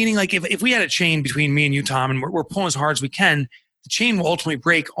 Meaning, like, if we had a chain between me and you, Tom, and we're pulling as hard as we can, the chain will ultimately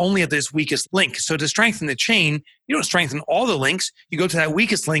break only at this weakest link. So to strengthen the chain, you don't strengthen all the links. You go to that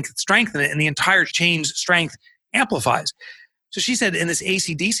weakest link, strengthen it, and the entire chain's strength amplifies. So she said in this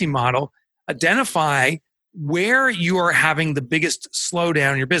AC/DC model, identify where you are having the biggest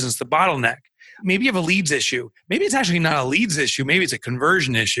slowdown in your business, the bottleneck. Maybe you have a leads issue. Maybe it's actually not a leads issue. Maybe it's a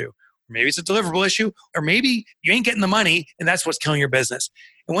conversion issue. Maybe it's a deliverable issue, or maybe you ain't getting the money and that's what's killing your business.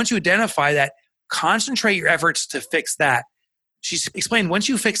 And once you identify that, concentrate your efforts to fix that. She explained, once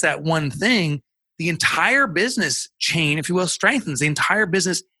you fix that one thing, the entire business chain, if you will, strengthens. The entire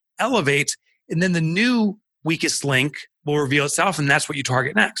business elevates, and then the new weakest link will reveal itself, and that's what you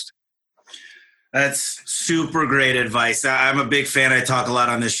target next. That's super great advice. I'm a big fan. I talk a lot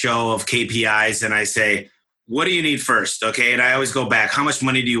on this show of KPIs, and I say, what do you need first? Okay. And I always go back. How much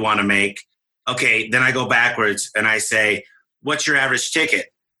money do you want to make? Okay. Then I go backwards and I say, what's your average ticket?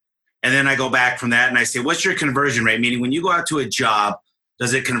 And then I go back from that and I say, what's your conversion rate? Meaning when you go out to a job,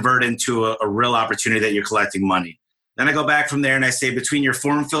 does it convert into a real opportunity that you're collecting money? Then I go back from there and I say, between your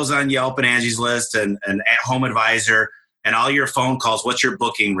form fills on Yelp and Angie's List and Home Advisor and all your phone calls, what's your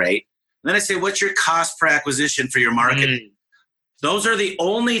booking rate? And then I say, what's your cost per acquisition for your marketing? Those are the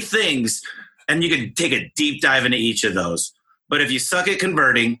only things. And you can take a deep dive into each of those. But if you suck at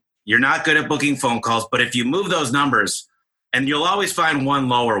converting, you're not good at booking phone calls. But if you move those numbers, and you'll always find one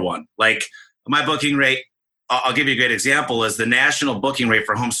lower one. Like my booking rate, I'll give you a great example, is the national booking rate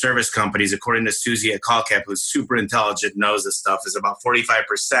for home service companies, according to Susie at CallCap, who's super intelligent, knows this stuff, is about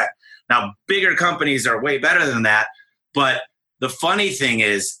 45%. Now, bigger companies are way better than that. But the funny thing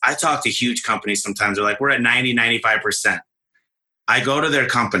is, I talk to huge companies sometimes. They're like, we're at 90, 95%. I go to their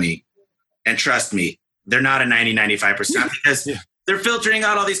company, and trust me, they're not at 90, 95% because they're filtering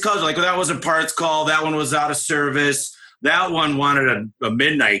out all these calls. Like, well, that was a parts call. That one was out of service. That one wanted a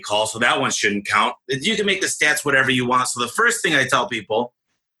midnight call, so that one shouldn't count. You can make the stats whatever you want. So the first thing I tell people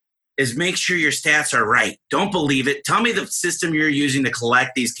is make sure your stats are right. Don't believe it. Tell me the system you're using to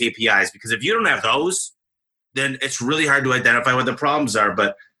collect these KPIs, because if you don't have those, then it's really hard to identify what the problems are.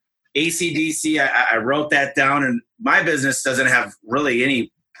 But AC/DC, I wrote that down, and my business doesn't have really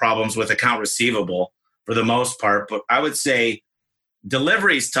any problems with account receivable for the most part, but I would say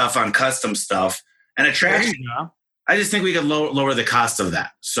delivery is tough on custom stuff, and attraction. I just think we could lower the cost of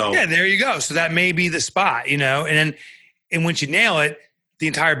that. So yeah, there you go. So that may be the spot, and once you nail it, the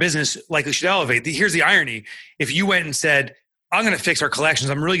entire business likely should elevate. Here's the irony. If you went and said, I'm going to fix our collections,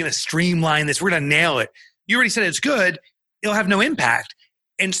 I'm really going to streamline this, we're going to nail it. You already said it's good. It'll have no impact.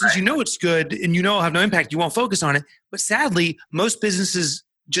 And since you know it's good and you know it'll have no impact, you won't focus on it. But sadly, most businesses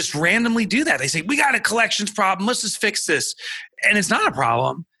just randomly do that. They say, we got a collections problem. Let's just fix this. And it's not a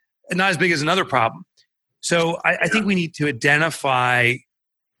problem and not as big as another problem. So I think we need to identify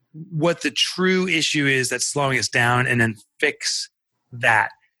what the true issue is that's slowing us down and then fix that.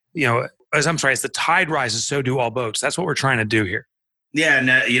 As the tide rises, so do all boats. That's what we're trying to do here. Yeah. And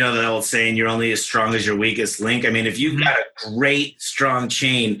the old saying, you're only as strong as your weakest link. I mean, if you've got a great, strong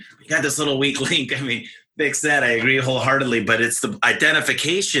chain, you got this little weak link. I mean, fix that. I agree wholeheartedly, but it's the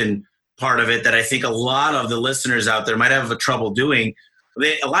identification part of it that I think a lot of the listeners out there might have trouble doing.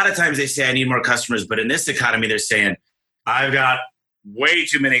 A lot of times they say, I need more customers, but in this economy, they're saying, I've got way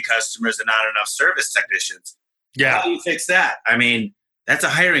too many customers and not enough service technicians. Yeah. How do you fix that? I mean, that's a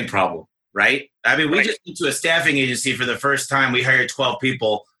hiring problem, right? I mean, we just went to a staffing agency for the first time. We hired 12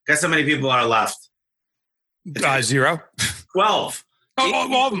 people. Guess how many people are left? 0. 12.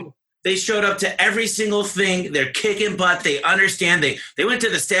 Oh, they showed up to every single thing. They're kicking butt. They understand. They went to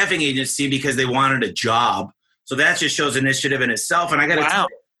the staffing agency because they wanted a job. So that just shows initiative in itself. And I got to tell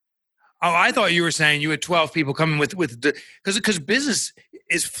you. Oh, I thought you were saying you had 12 people coming with because business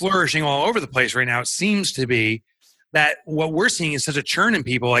is flourishing all over the place right now. It seems to be that what we're seeing is such a churn in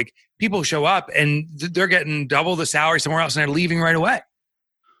people. Like people show up and they're getting double the salary somewhere else and they're leaving right away.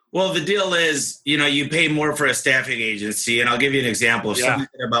 Well, the deal is, you pay more for a staffing agency. And I'll give you an example. If somebody's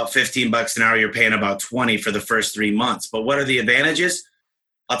at about $15 an hour, you're paying about 20 for the first 3 months. But what are the advantages?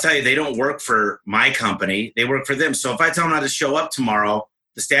 I'll tell you, they don't work for my company. They work for them. So if I tell them not to show up tomorrow,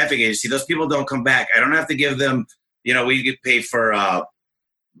 the staffing agency, those people don't come back. I don't have to give them, we get paid for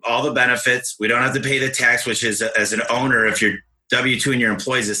all the benefits. We don't have to pay the tax, which is as an owner, if your W-2 and your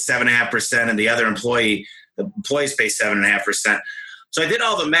employees is 7.5% and the other employees pay 7.5%. So I did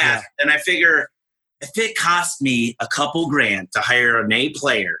all the math and I figure if it cost me a couple grand to hire an A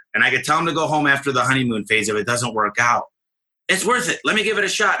player and I could tell them to go home after the honeymoon phase if it doesn't work out, it's worth it. Let me give it a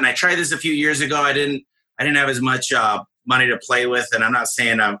shot. And I tried this a few years ago. I didn't have as much money to play with. And I'm not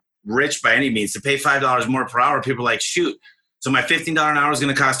saying I'm rich by any means. To pay $5 more per hour, people are like, shoot. So my $15 an hour is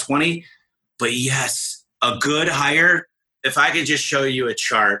going to cost $20. But yes, a good hire, if I could just show you a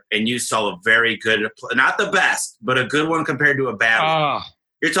chart and you saw a very good, not the best, but a good one compared to a bad one.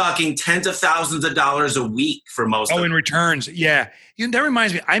 You're talking tens of thousands of dollars a week for most of them. In returns. Yeah. That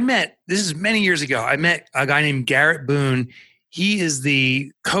reminds me, this is many years ago, I met a guy named Garrett Boone. He is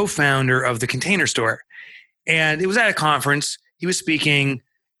the co-founder of the Container Store. And it was at a conference. He was speaking.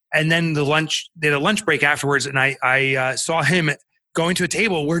 And then they had a lunch break afterwards. And I saw him going to a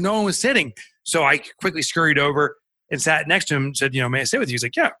table where no one was sitting. So I quickly scurried over and sat next to him and said, may I sit with you? He's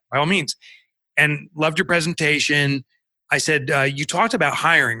like, yeah, by all means. And loved your presentation. I said, you talked about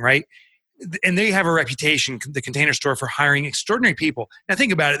hiring, right? And they have a reputation, the Container Store, for hiring extraordinary people. Now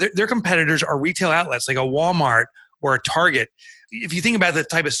think about it. Their competitors are retail outlets like a Walmart or a Target. If you think about the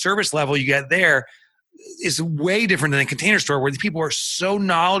type of service level you get there, is way different than a Container Store where the people are so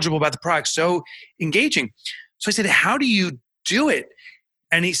knowledgeable about the product, so engaging. So I said, how do you do it?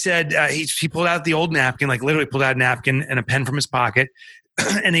 And he said, he pulled out the old napkin, like literally pulled out a napkin and a pen from his pocket.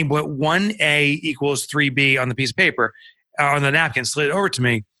 And he put 1A equals 3B on the piece of paper on the napkin, slid it over to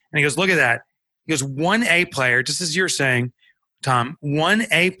me. And he goes, look at that. He goes, 1A player, just as you're saying, Tom,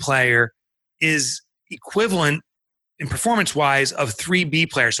 1A player is equivalent in performance-wise of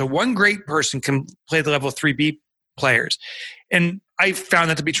 3B players. So one great person can play at the level of 3B players. And I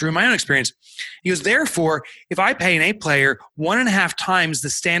found that to be true in my own experience. He goes, therefore, if I pay an A player 1.5 times the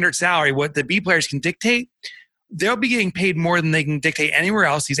standard salary, what the B players can dictate, they'll be getting paid more than they can dictate anywhere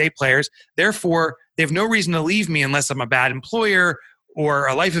else, these A players. Therefore, they have no reason to leave me unless I'm a bad employer or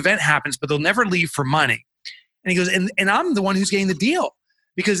a life event happens, but they'll never leave for money. And he goes, and I'm the one who's getting the deal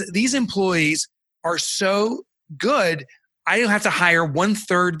because these employees are so good, I don't have to hire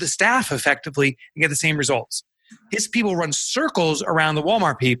 1/3 the staff effectively and get the same results. His people run circles around the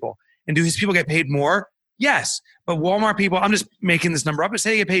Walmart people. And do his people get paid more? Yes. But Walmart people, I'm just making this number up, but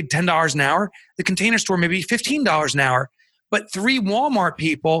say they get paid $10 an hour, the Container Store maybe $15 an hour. But 3 Walmart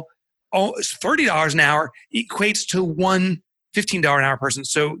people, $30 an hour equates to one $15 an hour person.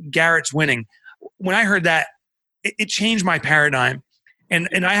 So Garrett's winning. When I heard that, it changed my paradigm.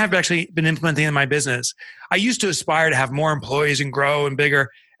 And I have actually been implementing in my business. I used to aspire to have more employees and grow and bigger.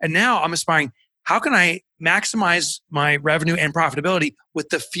 And now I'm aspiring, how can I maximize my revenue and profitability with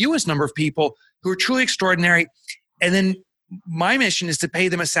the fewest number of people who are truly extraordinary? And then my mission is to pay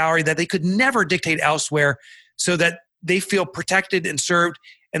them a salary that they could never dictate elsewhere so that they feel protected and served.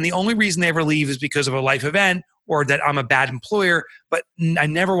 And the only reason they ever leave is because of a life event or that I'm a bad employer. But I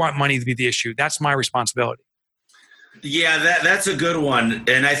never want money to be the issue. That's my responsibility. Yeah, that's a good one.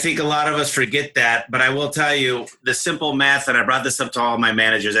 And I think a lot of us forget that. But I will tell you the simple math, and I brought this up to all my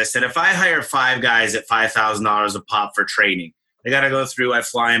managers. I said, if I hire 5 guys at $5,000 a pop for training, they got to go through, I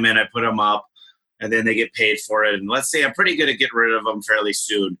fly them in, I put them up, and then they get paid for it. And let's say I'm pretty good at getting rid of them fairly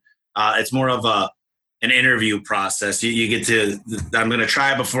soon. It's more of an interview process. You get to, I'm going to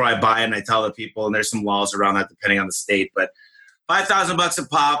try before I buy it, and I tell the people, and there's some laws around that depending on the state. But $5,000 a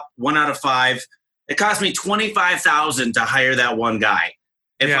pop, 1 out of 5. It cost me $25,000 to hire that one guy.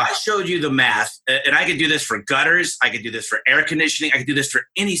 If I showed you the math, and I could do this for gutters, I could do this for air conditioning, I could do this for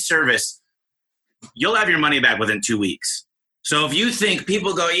any service, you'll have your money back within 2 weeks. So if you think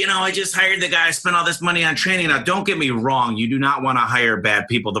people go, I just hired the guy, I spent all this money on training. Now, don't get me wrong. You do not want to hire bad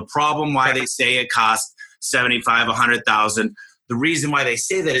people. The problem why they say it costs $75,000, $100,000, the reason why they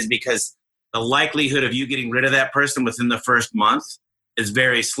say that is because the likelihood of you getting rid of that person within the first month is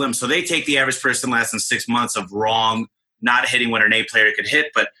very slim. So they take the average person less than 6 months of wrong, not hitting what an A player could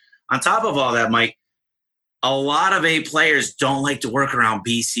hit. But on top of all that, Mike, a lot of A players don't like to work around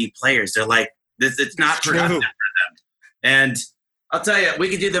B, C players. They're like, it's not productive for them. And I'll tell you, we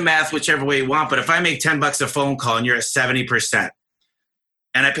can do the math whichever way you want, but if I make $10 a phone call and you're at 70%,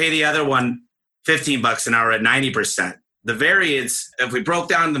 and I pay the other one $15 an hour at 90%, the variance, if we broke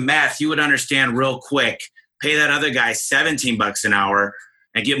down the math, you would understand real quick. Pay that other guy $17 an hour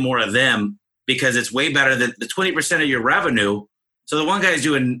and get more of them because it's way better than the 20% of your revenue. So the one guy's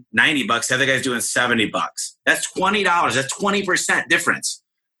doing $90, the other guy's doing $70. That's $20. That's 20% difference.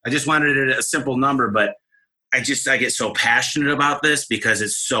 I just wanted it a simple number, but I get so passionate about this because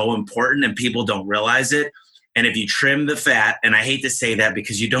it's so important and people don't realize it. And if you trim the fat, and I hate to say that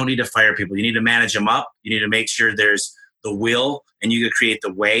because you don't need to fire people. You need to manage them up. You need to make sure there's the will and you can create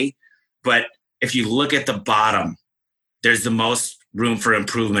the way. But if you look at the bottom, there's the most room for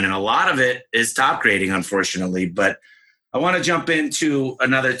improvement. And a lot of it is top grading, unfortunately. But I want to jump into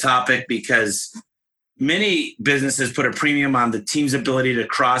another topic because many businesses put a premium on the team's ability to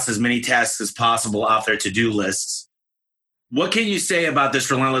cross as many tasks as possible off their to-do lists. What can you say about this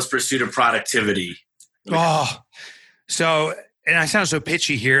relentless pursuit of productivity? So, and I sound so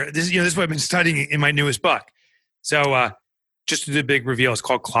pitchy here. This is what I've been studying in my newest book. So just to do a big reveal, it's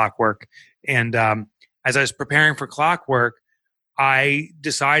called Clockwork. And as I was preparing for Clockwork, I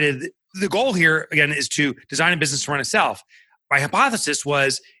decided the goal here, again, is to design a business to run itself. My hypothesis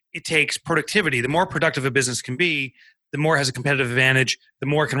was it takes productivity. The more productive a business can be, the more it has a competitive advantage, the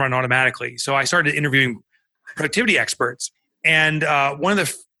more it can run automatically. So I started interviewing productivity experts. And one of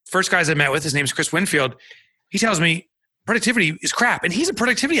the first guys I met with, his name's Chris Winfield, he tells me productivity is crap. And he's a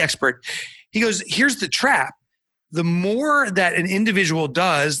productivity expert. He goes, here's the trap. The more that an individual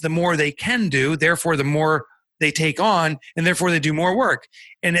does, the more they can do. Therefore, the more they take on, and therefore they do more work.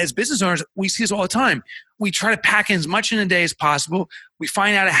 And as business owners, we see this all the time. We try to pack in as much in a day as possible. We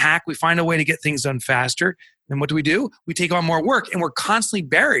find out a hack. We find a way to get things done faster. And what do? We take on more work, and we're constantly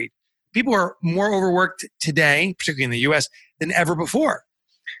buried. People are more overworked today, particularly in the US, than ever before.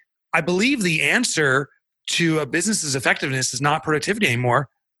 I believe the answer to a business's effectiveness is not productivity anymore.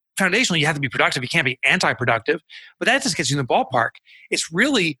 Foundationally, you have to be productive. You can't be anti-productive, but that just gets you in the ballpark. It's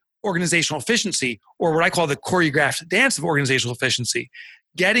really organizational efficiency, or what I call the choreographed dance of organizational efficiency,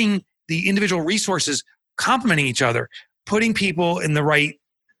 getting the individual resources complementing each other, putting people in the right,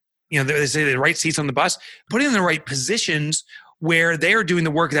 they say the right seats on the bus, putting them in the right positions where they are doing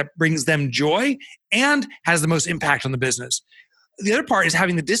the work that brings them joy and has the most impact on the business. The other part is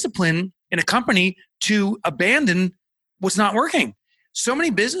having the discipline in a company to abandon what's not working. So many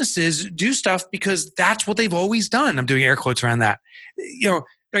businesses do stuff because that's what they've always done. I'm doing air quotes around that.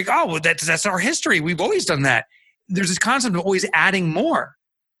 Like, that's our history. We've always done that. There's this concept of always adding more.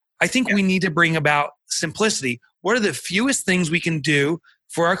 I think we need to bring about simplicity. What are the fewest things we can do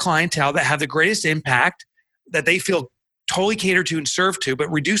for our clientele that have the greatest impact, that they feel totally catered to and served to,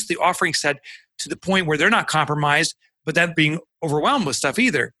 but reduce the offering set to the point where they're not compromised, but that being overwhelmed with stuff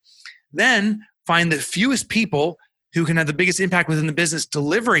either. Then find the fewest people who can have the biggest impact within the business,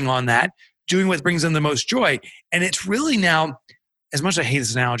 delivering on that, doing what brings them the most joy. And it's really now, as much as I hate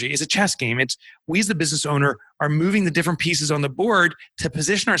this analogy, it's a chess game. It's we as the business owner are moving the different pieces on the board to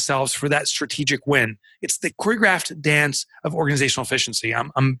position ourselves for that strategic win. It's the choreographed dance of organizational efficiency.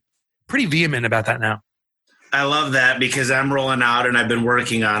 I'm pretty vehement about that now. I love that because I'm rolling out and I've been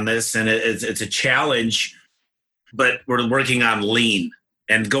working on this, and it's a challenge, but we're working on lean.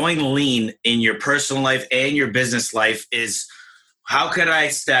 And going lean in your personal life and your business life is, how could I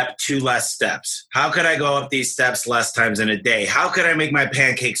step 2 less steps? How could I go up these steps less times in a day? How could I make my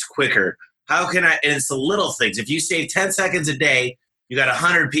pancakes quicker? How can I, and it's the little things. If you save 10 seconds a day, you got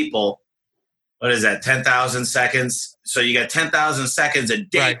 100 people. What is that? 10,000 seconds. So you got 10,000 seconds a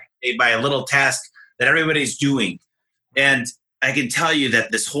day by a little task that everybody's doing. And I can tell you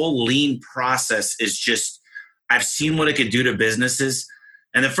that this whole lean process is just, I've seen what it could do to businesses.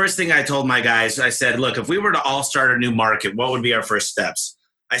 And the first thing I told my guys, I said, look, if we were to all start a new market, what would be our first steps?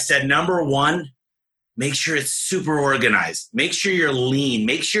 I said, number one, make sure it's super organized. Make sure you're lean.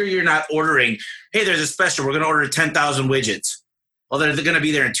 Make sure you're not ordering, hey, there's a special. We're going to order 10,000 widgets. Well, they're going to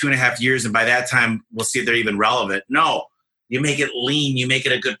be there in 2.5 years. And by that time, we'll see if they're even relevant. No, you make it lean. You make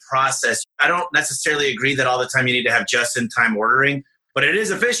it a good process. I don't necessarily agree that all the time you need to have just-in-time ordering, but it is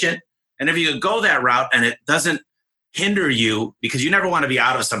efficient. And if you go that route and it doesn't hinder you, because you never want to be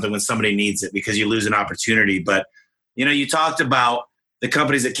out of something when somebody needs it because you lose an opportunity. But, you talked about the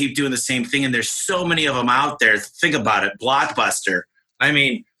companies that keep doing the same thing, and there's so many of them out there. Think about it. Blockbuster. I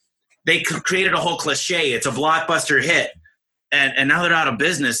mean, they created a whole cliche. It's a blockbuster hit. And now they're out of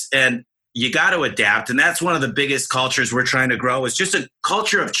business, and you got to adapt. And that's one of the biggest cultures we're trying to grow, is just a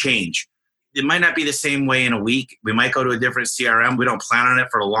culture of change. It might not be the same way in a week. We might go to a different CRM. We don't plan on it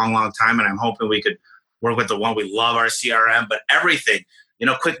for a long, long time. And I'm hoping we could work with the one. We love our CRM, but everything,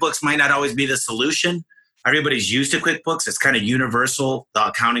 QuickBooks might not always be the solution. Everybody's used to QuickBooks. It's kind of universal, the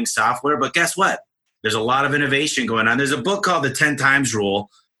accounting software. But guess what? There's a lot of innovation going on. There's a book called The 10 Times Rule,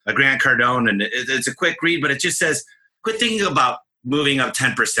 by Grant Cardone, and it's a quick read, but it just says, quit thinking about moving up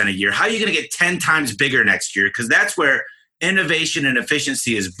 10% a year. How are you going to get 10 times bigger next year? Because that's where innovation and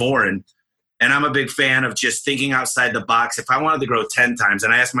efficiency is born. And I'm a big fan of just thinking outside the box. If I wanted to grow 10 times,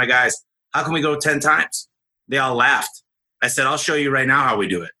 and I asked my guys, how can we go 10 times? They all laughed. I said, I'll show you right now how we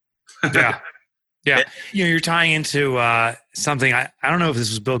do it. Yeah. You're tying into something. I don't know if this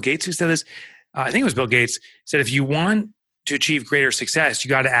was Bill Gates who said this. I think it was Bill Gates said, if you want to achieve greater success, you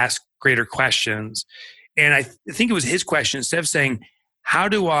got to ask greater questions. And I think it was his question. Instead of saying, how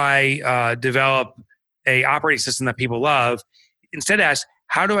do I develop a operating system that people love? Instead ask,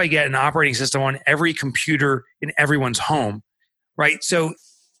 how do I get an operating system on every computer in everyone's home? Right? So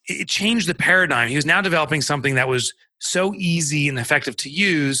it changed the paradigm. He was now developing something that was so easy and effective to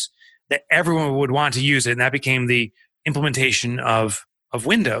use that everyone would want to use it. And that became the implementation of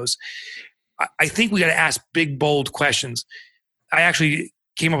Windows. I think we got to ask big, bold questions. I actually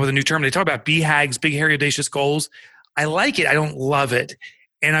came up with a new term. They talk about BHAGs, big, hairy, audacious goals. I like it. I don't love it.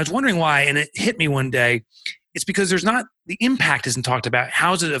 And I was wondering why. And it hit me one day. It's because the impact isn't talked about.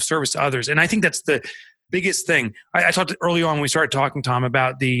 How is it of service to others? And I think that's the biggest thing. I talked early on when we started talking, Tom,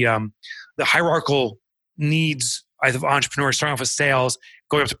 about the hierarchical needs of entrepreneurs, starting off with sales,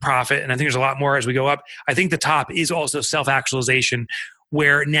 going up to profit. And I think there's a lot more as we go up. I think the top is also self-actualization,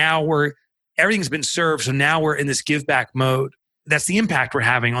 where now everything's been served. So now we're in this give back mode. That's the impact we're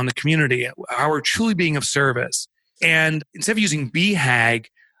having on the community, how we're truly being of service. And instead of using BHAG,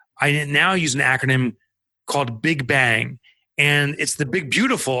 I now use an acronym called Big Bang. And it's the big,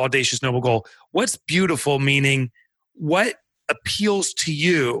 beautiful, audacious, noble goal. What's beautiful? Meaning what appeals to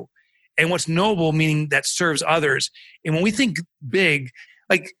you, and what's noble, meaning that serves others. And when we think big,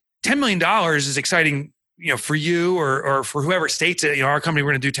 like $10 million is exciting, for you or for whoever states it. Our company,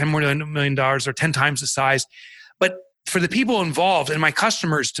 we're going to do $10 million or 10 times the size. But for the people involved and my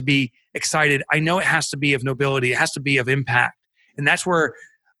customers to be excited, I know it has to be of nobility. It has to be of impact. And that's where,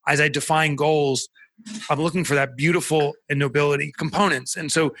 as I define goals, I'm looking for that beautiful and nobility components.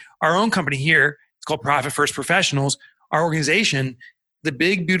 And so our own company here, it's called Profit First Professionals. Our organization, the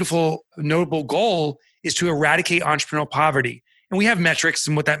big, beautiful, noble goal is to eradicate entrepreneurial poverty. And we have metrics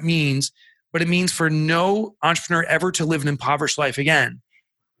and what that means, but it means for no entrepreneur ever to live an impoverished life again.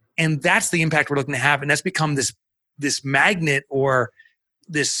 And that's the impact we're looking to have. And that's become this magnet or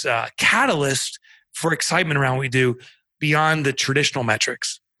this catalyst for excitement around what we do beyond the traditional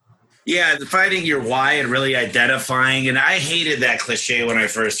metrics. Yeah, finding your why and really identifying. And I hated that cliche when I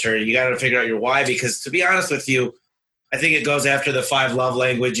first heard it. You got to figure out your why, because to be honest with you, I think it goes after the 5 love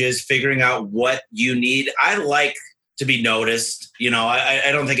languages, figuring out what you need. I like to be noticed. I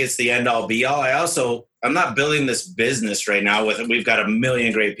don't think it's the end all be all. I'm not building this business right now we've got 1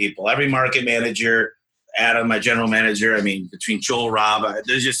 million great people. Every market manager, Adam, my general manager, between Joel, Rob,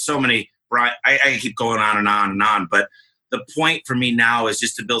 there's just so many. I keep going on and on and on. But the point for me now is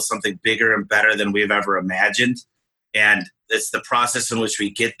just to build something bigger and better than we've ever imagined. And it's the process in which we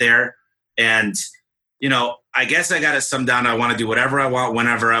get there. And I guess I got to sum down. I want to do whatever I want,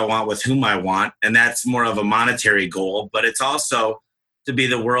 whenever I want, with whom I want. And that's more of a monetary goal, but it's also to be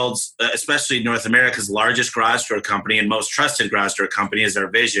the world's, especially North America's largest garage door company and most trusted garage door company is our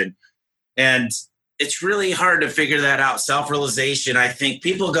vision. And it's really hard to figure that out. Self-realization. I think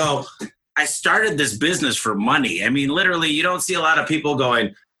people go, I started this business for money. I mean, literally, you don't see a lot of people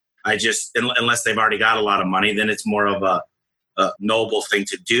going, unless they've already got a lot of money, then it's more of a noble thing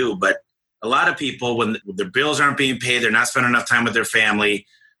to do. But a lot of people, when their bills aren't being paid, they're not spending enough time with their family,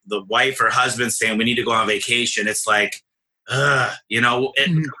 the wife or husband saying, we need to go on vacation. It's like, it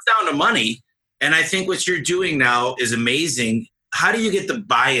comes down to money. And I think what you're doing now is amazing. How do you get the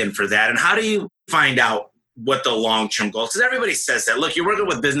buy-in for that? And how do you find out what the long-term goal is? Because everybody says that. Look, you're working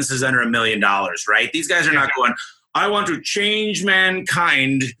with businesses under $1 million, right? These guys are not going, I want to change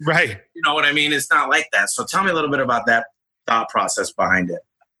mankind. Right. You know what I mean? It's not like that. So tell me a little bit about that thought process behind it.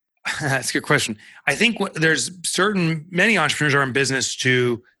 That's a good question. I think many entrepreneurs are in business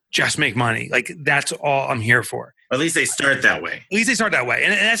to just make money. Like that's all I'm here for. At least they start that way.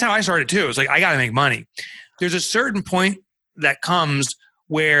 And that's how I started too. It's like, I got to make money. There's a certain point that comes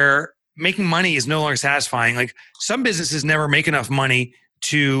where making money is no longer satisfying. Like some businesses never make enough money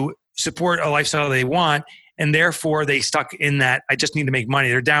to support a lifestyle they want. And therefore they stuck in that, I just need to make money.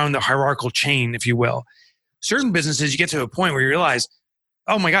 They're down the hierarchical chain, if you will. Certain businesses, you get to a point where you realize,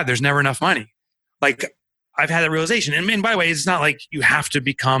 oh my God, there's never enough money. Like I've had that realization. And by the way, it's not like you have to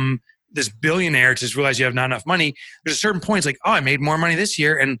become this billionaire to just realize you have not enough money. There's a certain point, it's like, oh, I made more money this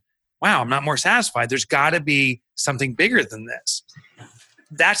year and wow, I'm not more satisfied. There's got to be something bigger than this.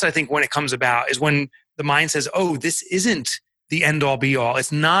 That's, I think, when it comes about is when the mind says, oh, this isn't the end all be all.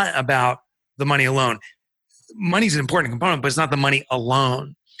 It's not about the money alone. Money's an important component, but it's not the money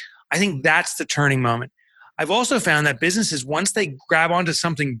alone. I think that's the turning moment. I've also found that businesses, once they grab onto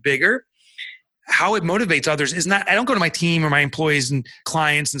something bigger, how it motivates others is not, I don't go to my team or my employees and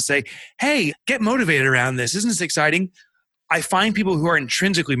clients and say, hey, get motivated around this. Isn't this exciting? I find people who are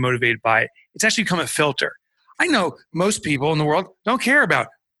intrinsically motivated by it. It's actually become a filter. I know most people in the world don't care about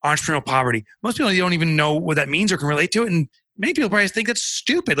entrepreneurial poverty. Most people don't even know what that means or can relate to it. And many people probably think that's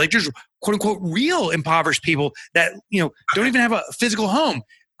stupid. Like there's quote unquote real impoverished people that, don't even have a physical home.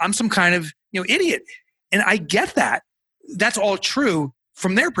 I'm some kind of, idiot. And I get that. That's all true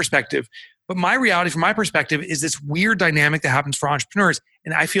from their perspective. But my reality from my perspective is this weird dynamic that happens for entrepreneurs.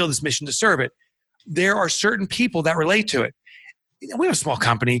 And I feel this mission to serve it. There are certain people that relate to it. We have a small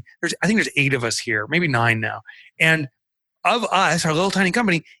company. I think there's 8 of us here, maybe 9 now. And of us, our little tiny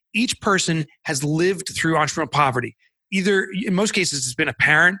company, each person has lived through entrepreneurial poverty. Either, in most cases, it's been a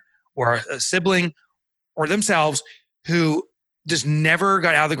parent or a sibling or themselves who just never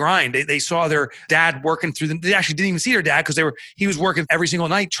got out of the grind. They saw their dad working through them. They actually didn't even see their dad because he was working every single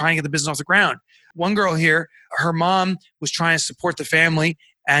night trying to get the business off the ground. One girl here, her mom was trying to support the family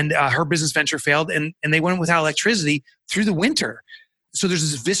and her business venture failed and they went without electricity through the winter. So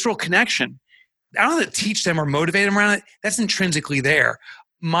there's this visceral connection. I don't have to teach them or motivate them around it. That's intrinsically there.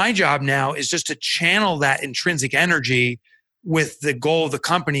 My job now is just to channel that intrinsic energy with the goal of the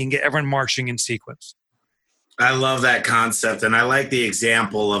company and get everyone marching in sequence. I love that concept. And I like the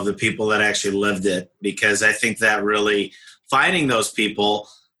example of the people that actually lived it, because I think that really finding those people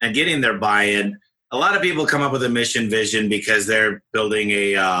and getting their buy-in. A lot of people come up with a mission vision because they're building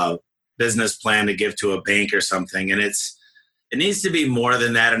a business plan to give to a bank or something. And it needs to be more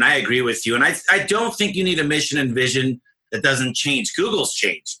than that. And I agree with you. And I don't think you need a mission and vision that doesn't change. Google's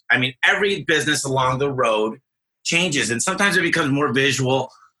changed. I mean, every business along the road changes. And sometimes it becomes more visual.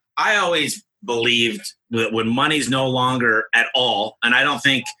 I always believed that when money's no longer at all, and I don't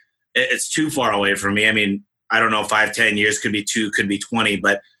think it's too far away from me. I mean, I don't know, 5-10 years, could be 2, could be 20,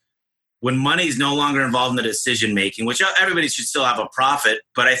 but when money's no longer involved in the decision making, which everybody should still have a profit,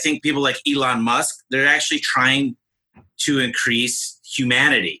 but I think people like Elon Musk, they're actually trying to increase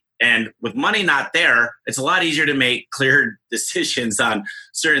humanity. And with money not there, it's a lot easier to make clear decisions on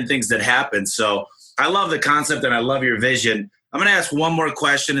certain things that happen. So I love the concept and I love your vision. I'm going to ask one more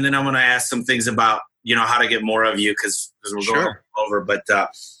question and then I'm going to ask some things about, how to get more of you because we're going over. But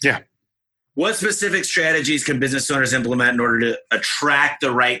yeah. What specific strategies can business owners implement in order to attract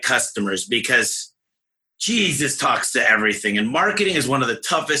the right customers? Because Jesus talks to everything and marketing is one of the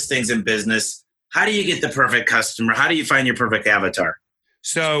toughest things in business. How do you get the perfect customer? How do you find your perfect avatar?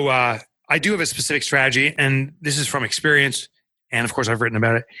 So I do have a specific strategy, and this is from experience. And of course, I've written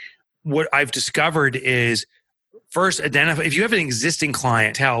about it. What I've discovered is first identify, if you have an existing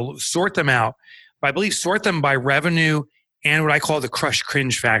clientele, sort them out. I believe sort them by revenue and what I call the crush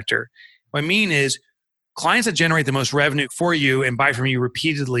cringe factor. What I mean is clients that generate the most revenue for you and buy from you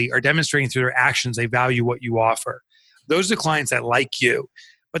repeatedly are demonstrating through their actions they value what you offer. Those are the clients that like you.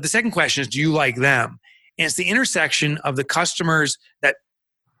 But the second question is, do you like them? And it's the intersection of the customers that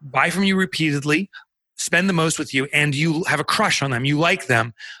buy from you repeatedly, spend the most with you, and you have a crush on them, you like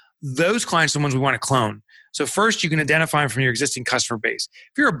them. Those clients are the ones we want to clone. So first, you can identify them from your existing customer base.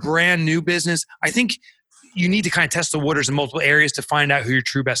 If you're a brand new business, I think you need to kind of test the waters in multiple areas to find out who your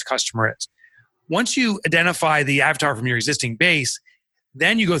true best customer is. Once you identify the avatar from your existing base,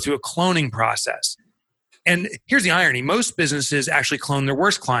 then you go through a cloning process. And here's the irony. Most businesses actually clone their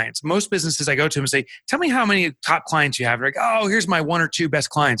worst clients. Most businesses, I go to them and say, tell me how many top clients you have. They're like, oh, here's my 1 or 2 best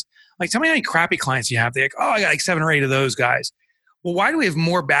clients. Like, tell me how many crappy clients you have. They're like, oh, I got like 7 or 8 of those guys. Well, why do we have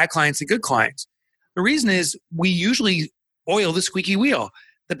more bad clients than good clients? The reason is we usually oil the squeaky wheel.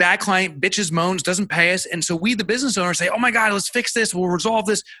 The bad client bitches, moans, doesn't pay us. And so we, the business owner, say, oh my God, let's fix this. We'll resolve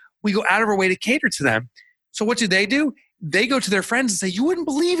this. We go out of our way to cater to them. So what do? They go to their friends and say, you wouldn't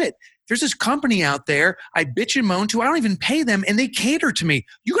believe it. There's this company out there I bitch and moan to. I don't even pay them and they cater to me.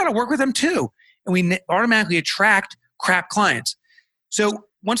 You got to work with them too. And we automatically attract crap clients. So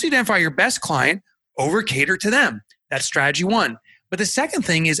once you identify your best client, over cater to them. That's strategy 1. But the second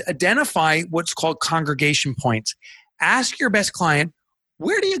thing is identify what's called congregation points. Ask your best client,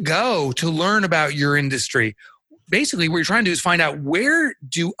 where do you go to learn about your industry? Basically, what you're trying to do is find out where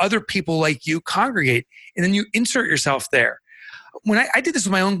do other people like you congregate, and then you insert yourself there. When I did this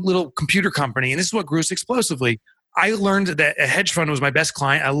with my own little computer company, and this is what grew explosively, I learned that a hedge fund was my best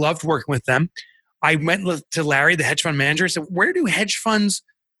client. I loved working with them. I went to Larry, the hedge fund manager, and said, where do hedge funds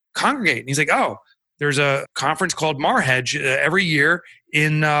congregate? And he's like, oh, there's a conference called MarHedge every year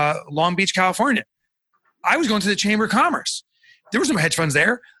in Long Beach, California. I was going to the Chamber of Commerce. There were some hedge funds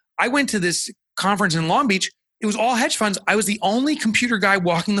there. I went to this conference in Long Beach. It was all hedge funds. I was the only computer guy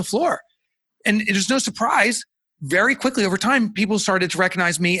walking the floor. And it was no surprise. Very quickly over time, people started to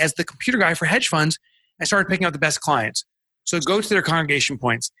recognize me as the computer guy for hedge funds. I started picking out the best clients. So go to their congregation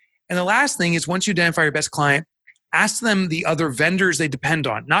points. And the last thing is, once you identify your best client, ask them the other vendors they depend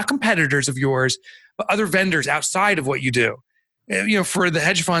on, not competitors of yours, but other vendors outside of what you do. You know, for the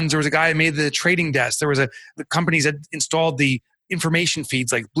hedge funds, there was a guy who made the trading desk. There was the companies that installed the information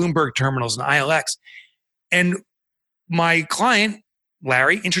feeds like Bloomberg terminals and ILX. And my client,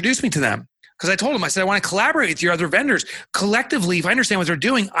 Larry, introduced me to them because I told him, I said, I want to collaborate with your other vendors. Collectively, if I understand what they're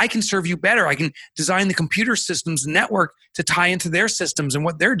doing, I can serve you better. I can design the computer systems network to tie into their systems and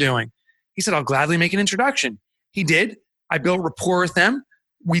what they're doing. He said, I'll gladly make an introduction. He did. I built rapport with them.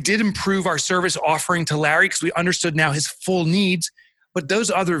 We did improve our service offering to Larry because we understood now his full needs. But those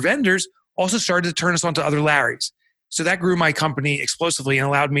other vendors also started to turn us on to other Larrys. So that grew my company explosively and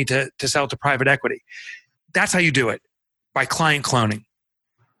allowed me to sell to private equity. That's how you do it, by client cloning.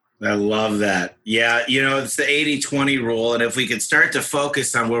 I love that. Yeah, you know, it's the 80-20 rule. And if we could start to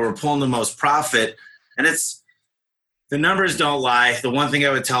focus on where we're pulling the most profit, and it's the numbers don't lie. The one thing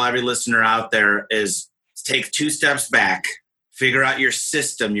I would tell every listener out there is take 2 steps back, figure out your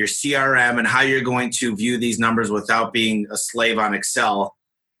system, your CRM, and how you're going to view these numbers without being a slave on Excel,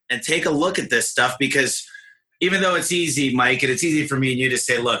 and take a look at this stuff, because even though it's easy, Mike, and it's easy for me and you to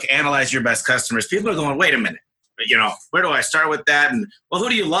say, look, analyze your best customers, people are going, wait a minute, you know, where do I start with that? And well, who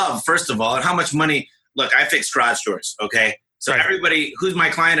do you love, first of all, and how much money? Look, I fix garage doors, okay? So everybody, who's my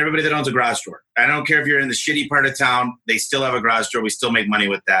client? Everybody that owns a garage door. I don't care if you're in the shitty part of town, they still have a garage door. We still make money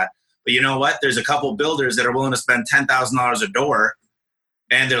with that. But you know what? There's a couple builders that are willing to spend $10,000 a door,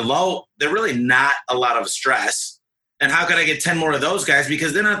 and they're low. They're really not a lot of stress. And how can I get 10 more of those guys?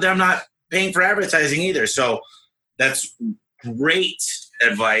 Because I'm not paying for advertising either. So that's great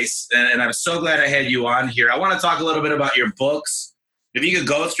advice. And I'm so glad I had you on here. I want to talk a little bit about your books. If you could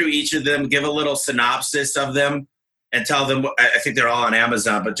go through each of them, give a little synopsis of them, and tell them, I think they're all on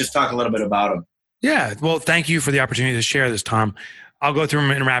Amazon, but just talk a little bit about them. Yeah. Well, thank you for the opportunity to share this, Tom. I'll go through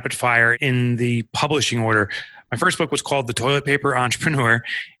them in rapid fire in the publishing order. My first book was called The Toilet Paper Entrepreneur,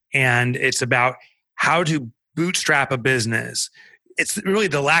 and it's about how to bootstrap a business. It's really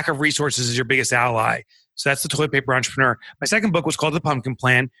the lack of resources is your biggest ally. So that's The Toilet Paper Entrepreneur. My second book was called The Pumpkin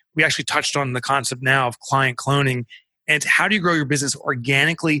Plan. We actually touched on the concept now of client cloning, and how do you grow your business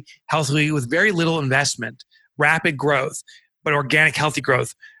organically, healthily, with very little investment, rapid growth, but organic, healthy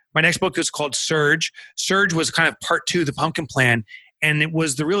growth. My next book was called Surge. Surge was kind of part 2 of The Pumpkin Plan. And it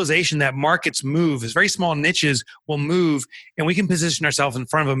was the realization that markets move. As very small niches will move, and we can position ourselves in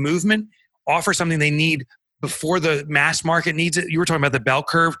front of a movement, offer something they need before the mass market needs it. You were talking about the bell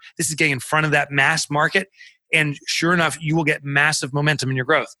curve. This is getting in front of that mass market. And sure enough, you will get massive momentum in your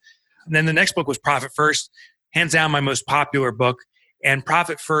growth. And then the next book was Profit First. Hands down, my most popular book. And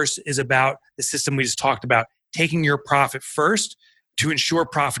Profit First is about the system we just talked about, taking your profit first to ensure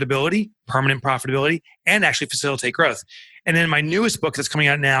profitability, permanent profitability, and actually facilitate growth. And then my newest book that's coming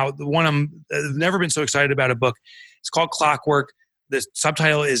out now, the one I've never been so excited about a book, it's called Clockwork. The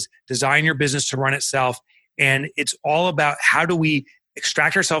subtitle is Design Your Business to Run Itself. And it's all about how do we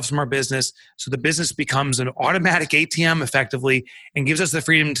extract ourselves from our business so the business becomes an automatic ATM effectively and gives us the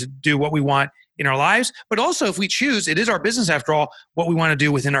freedom to do what we want in our lives. But also, if we choose, it is our business after all, what we want to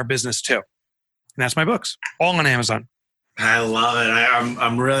do within our business too. And that's my books, all on Amazon. I love it.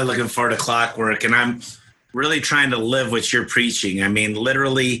 I'm really looking forward to Clockwork, and I'm really trying to live what you're preaching. I mean,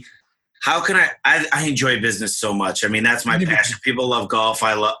 literally, how can I enjoy business so much. I mean, that's my passion. People love golf.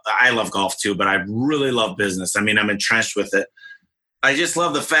 I love golf too, but I really love business. I mean, I'm entrenched with it. I just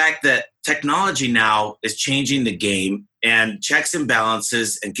love the fact that technology now is changing the game, and checks and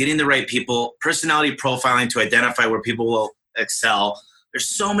balances and getting the right people, personality profiling to identify where people will excel. There's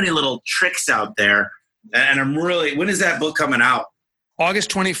so many little tricks out there. And I'm really, when is that book coming out? August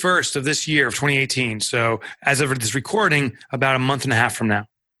 21st of this year of 2018. So as of this recording, about a month and a half from now.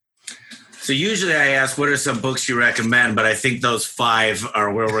 So usually I ask, what are some books you recommend? But I think those 5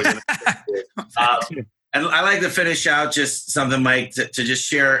 are where we're going to and I like to finish out just something, Mike, to just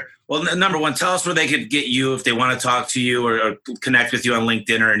share. Well, number one, tell us where they could get you if they want to talk to you or connect with you on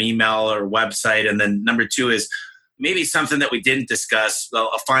LinkedIn or an email or website. And then number 2 is maybe something that we didn't discuss,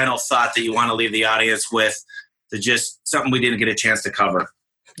 a final thought that you want to leave the audience with, to just something we didn't get a chance to cover.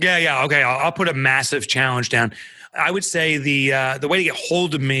 Yeah. Okay. I'll put a massive challenge down. I would say the way to get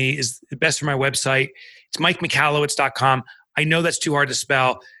hold of me is the best for my website. It's MikeMichalowicz.com. I know that's too hard to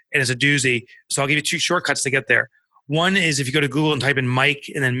spell, and it's a doozy. So I'll give you 2 shortcuts to get there. One is if you go to Google and type in Mike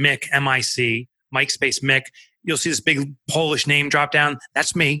and then Mick, M-I-C, Mike space Mick, you'll see this big Polish name drop down.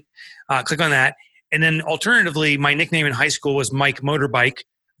 That's me. Click on that. And then alternatively, my nickname in high school was Mike Motorbike.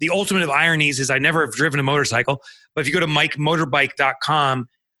 The ultimate of ironies is I never have driven a motorcycle. But if you go to MikeMotorbike.com,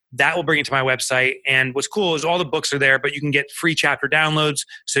 that will bring you to my website. And what's cool is all the books are there, but you can get free chapter downloads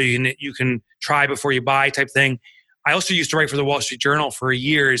so you can try before you buy type thing. I also used to write for the Wall Street Journal for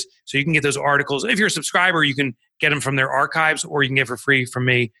years, so you can get those articles. If you're a subscriber, you can get them from their archives, or you can get for free from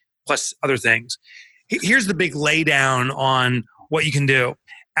me, plus other things. Here's the big laydown on what you can do.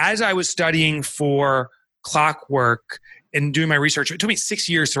 As I was studying for Clockwork and doing my research, it took me 6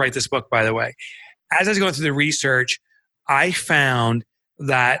 years to write this book, by the way. As I was going through the research, I found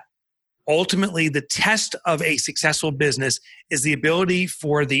that ultimately the test of a successful business is the ability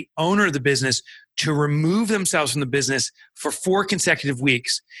for the owner of the business to remove themselves from the business for 4 consecutive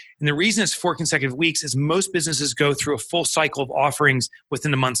weeks. And the reason it's 4 consecutive weeks is most businesses go through a full cycle of offerings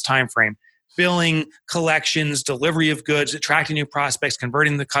within a month's time frame. Billing, collections, delivery of goods, attracting new prospects,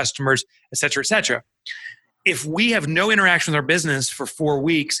 converting the customers, et cetera, et cetera. If we have no interaction with our business for 4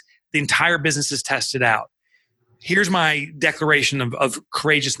 weeks, the entire business is tested out. Here's my declaration of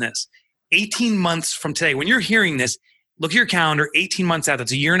courageousness. 18 months from today, when you're hearing this, look at your calendar, 18 months out,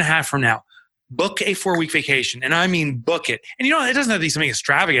 that's a year and a half from now. Book a 4-week vacation. And I mean, book it. And you know, it doesn't have to be something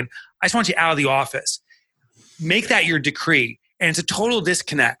extravagant. I just want you out of the office. Make that your decree. And it's a total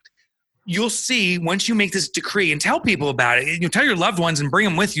disconnect. You'll see once you make this decree and tell people about it, you tell your loved ones and bring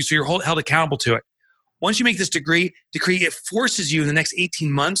them with you so you're held accountable to it. Once you make this decree, it forces you in the next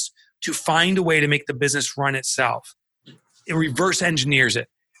 18 months to find a way to make the business run itself. It reverse engineers it.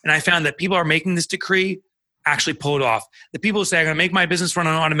 And I found that people are making this decree actually pull it off. The people who say, I'm going to make my business run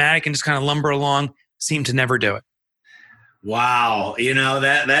on automatic and just kind of lumber along seem to never do it. Wow. You know,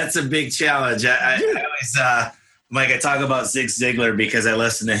 that's a big challenge. I always, Mike, I talk about Zig Ziglar because I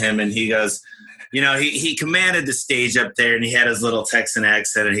listen to him and he goes, you know, he commanded the stage up there and he had his little Texan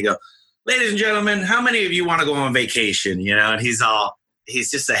accent and he go, ladies and gentlemen, how many of you want to go on vacation? You know, and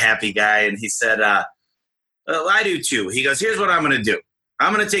he's just a happy guy. And he said, well, I do too. He goes, here's what I'm going to do.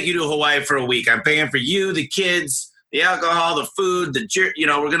 I'm going to take you to Hawaii for a week. I'm paying for you, the kids, the alcohol, the food, we're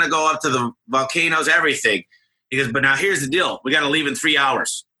going to go up to the volcanoes, everything. He goes, but now here's the deal. We got to leave in 3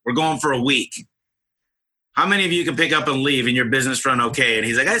 hours. We're going for a week. How many of you can pick up and leave and your business run okay? And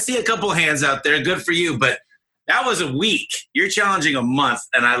he's like, I see a couple of hands out there. Good for you. But that was a week. You're challenging a month.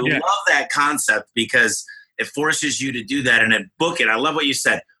 And I love that concept because it forces you to do that and then book it. I love what you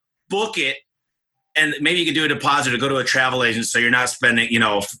said. Book it. And maybe you could do a deposit or go to a travel agent so you're not spending,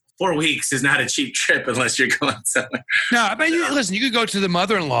 4 weeks is not a cheap trip unless you're going somewhere. No, but listen, you could go to the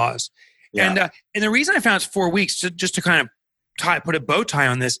mother-in-law's. Yeah. And the reason I found it's 4 weeks, just to kind of put a bow tie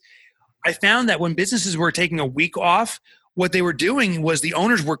on this, I found that when businesses were taking a week off, what they were doing was the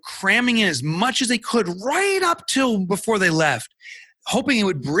owners were cramming in as much as they could right up till before they left, hoping it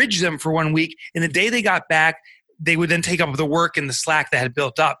would bridge them for 1 week. And the day they got back, they would then take up the work and the slack that had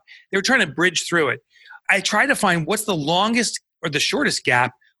built up. They were trying to bridge through it. I tried to find what's the longest or the shortest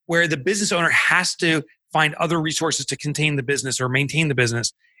gap where the business owner has to find other resources to contain the business or maintain the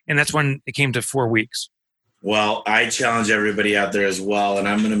business. And that's when it came to 4 weeks. Well, I challenge everybody out there as well, and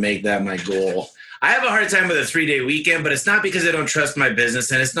I'm going to make that my goal. I have a hard time with a 3-day weekend, but it's not because I don't trust my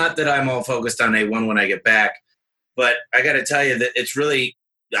business, and it's not that I'm all focused on A1 when I get back. But I got to tell you that it's really,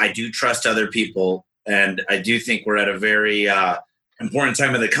 I do trust other people, and I do think we're at a very important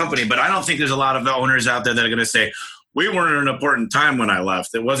time of the company. But I don't think there's a lot of owners out there that are going to say, we weren't at an important time when I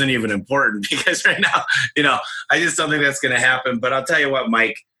left. It wasn't even important, because right now, I just don't think that's going to happen. But I'll tell you what,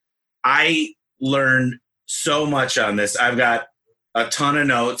 Mike, I learned so much on this. I've got a ton of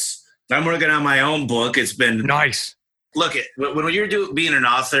notes. I'm working on my own book. It's been nice. Look, when you're being an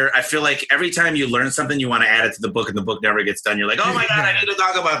author, I feel like every time you learn something, you want to add it to the book, and the book never gets done. You're like, oh my God, I need to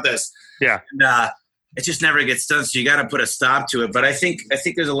talk about this. Yeah. And, it just never gets done. So you got to put a stop to it. But I think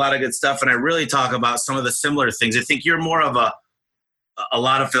there's a lot of good stuff. And I really talk about some of the similar things. I think you're more of a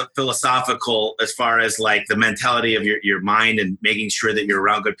lot of philosophical as far as like the mentality of your mind and making sure that you're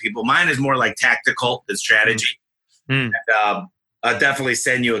around good people. Mine is more like tactical and strategy. And, I'll definitely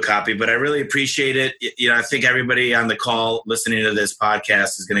send you a copy, but I really appreciate it. I think everybody on the call listening to this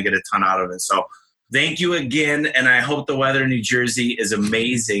podcast is going to get a ton out of it. So thank you again. And I hope the weather in New Jersey is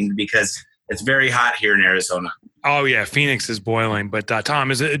amazing, because it's very hot here in Arizona. Oh yeah. Phoenix is boiling, but Tom,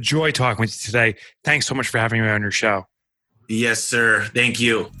 it's a joy talking with you today. Thanks so much for having me on your show. Yes, sir. Thank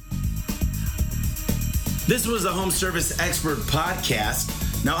you. This was the Home Service Expert Podcast.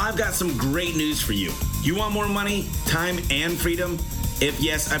 Now, I've got some great news for you. You want more money, time, and freedom? If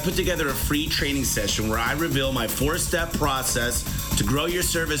yes, I put together a free training session where I reveal my 4-step process to grow your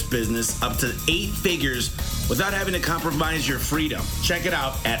service business up to 8 figures without having to compromise your freedom. Check it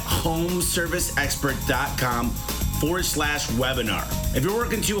out at homeserviceexpert.com/webinar. If you're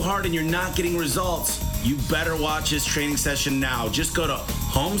working too hard and you're not getting results, you better watch this training session now. Just go to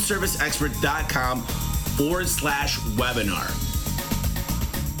homeserviceexpert.com/webinar.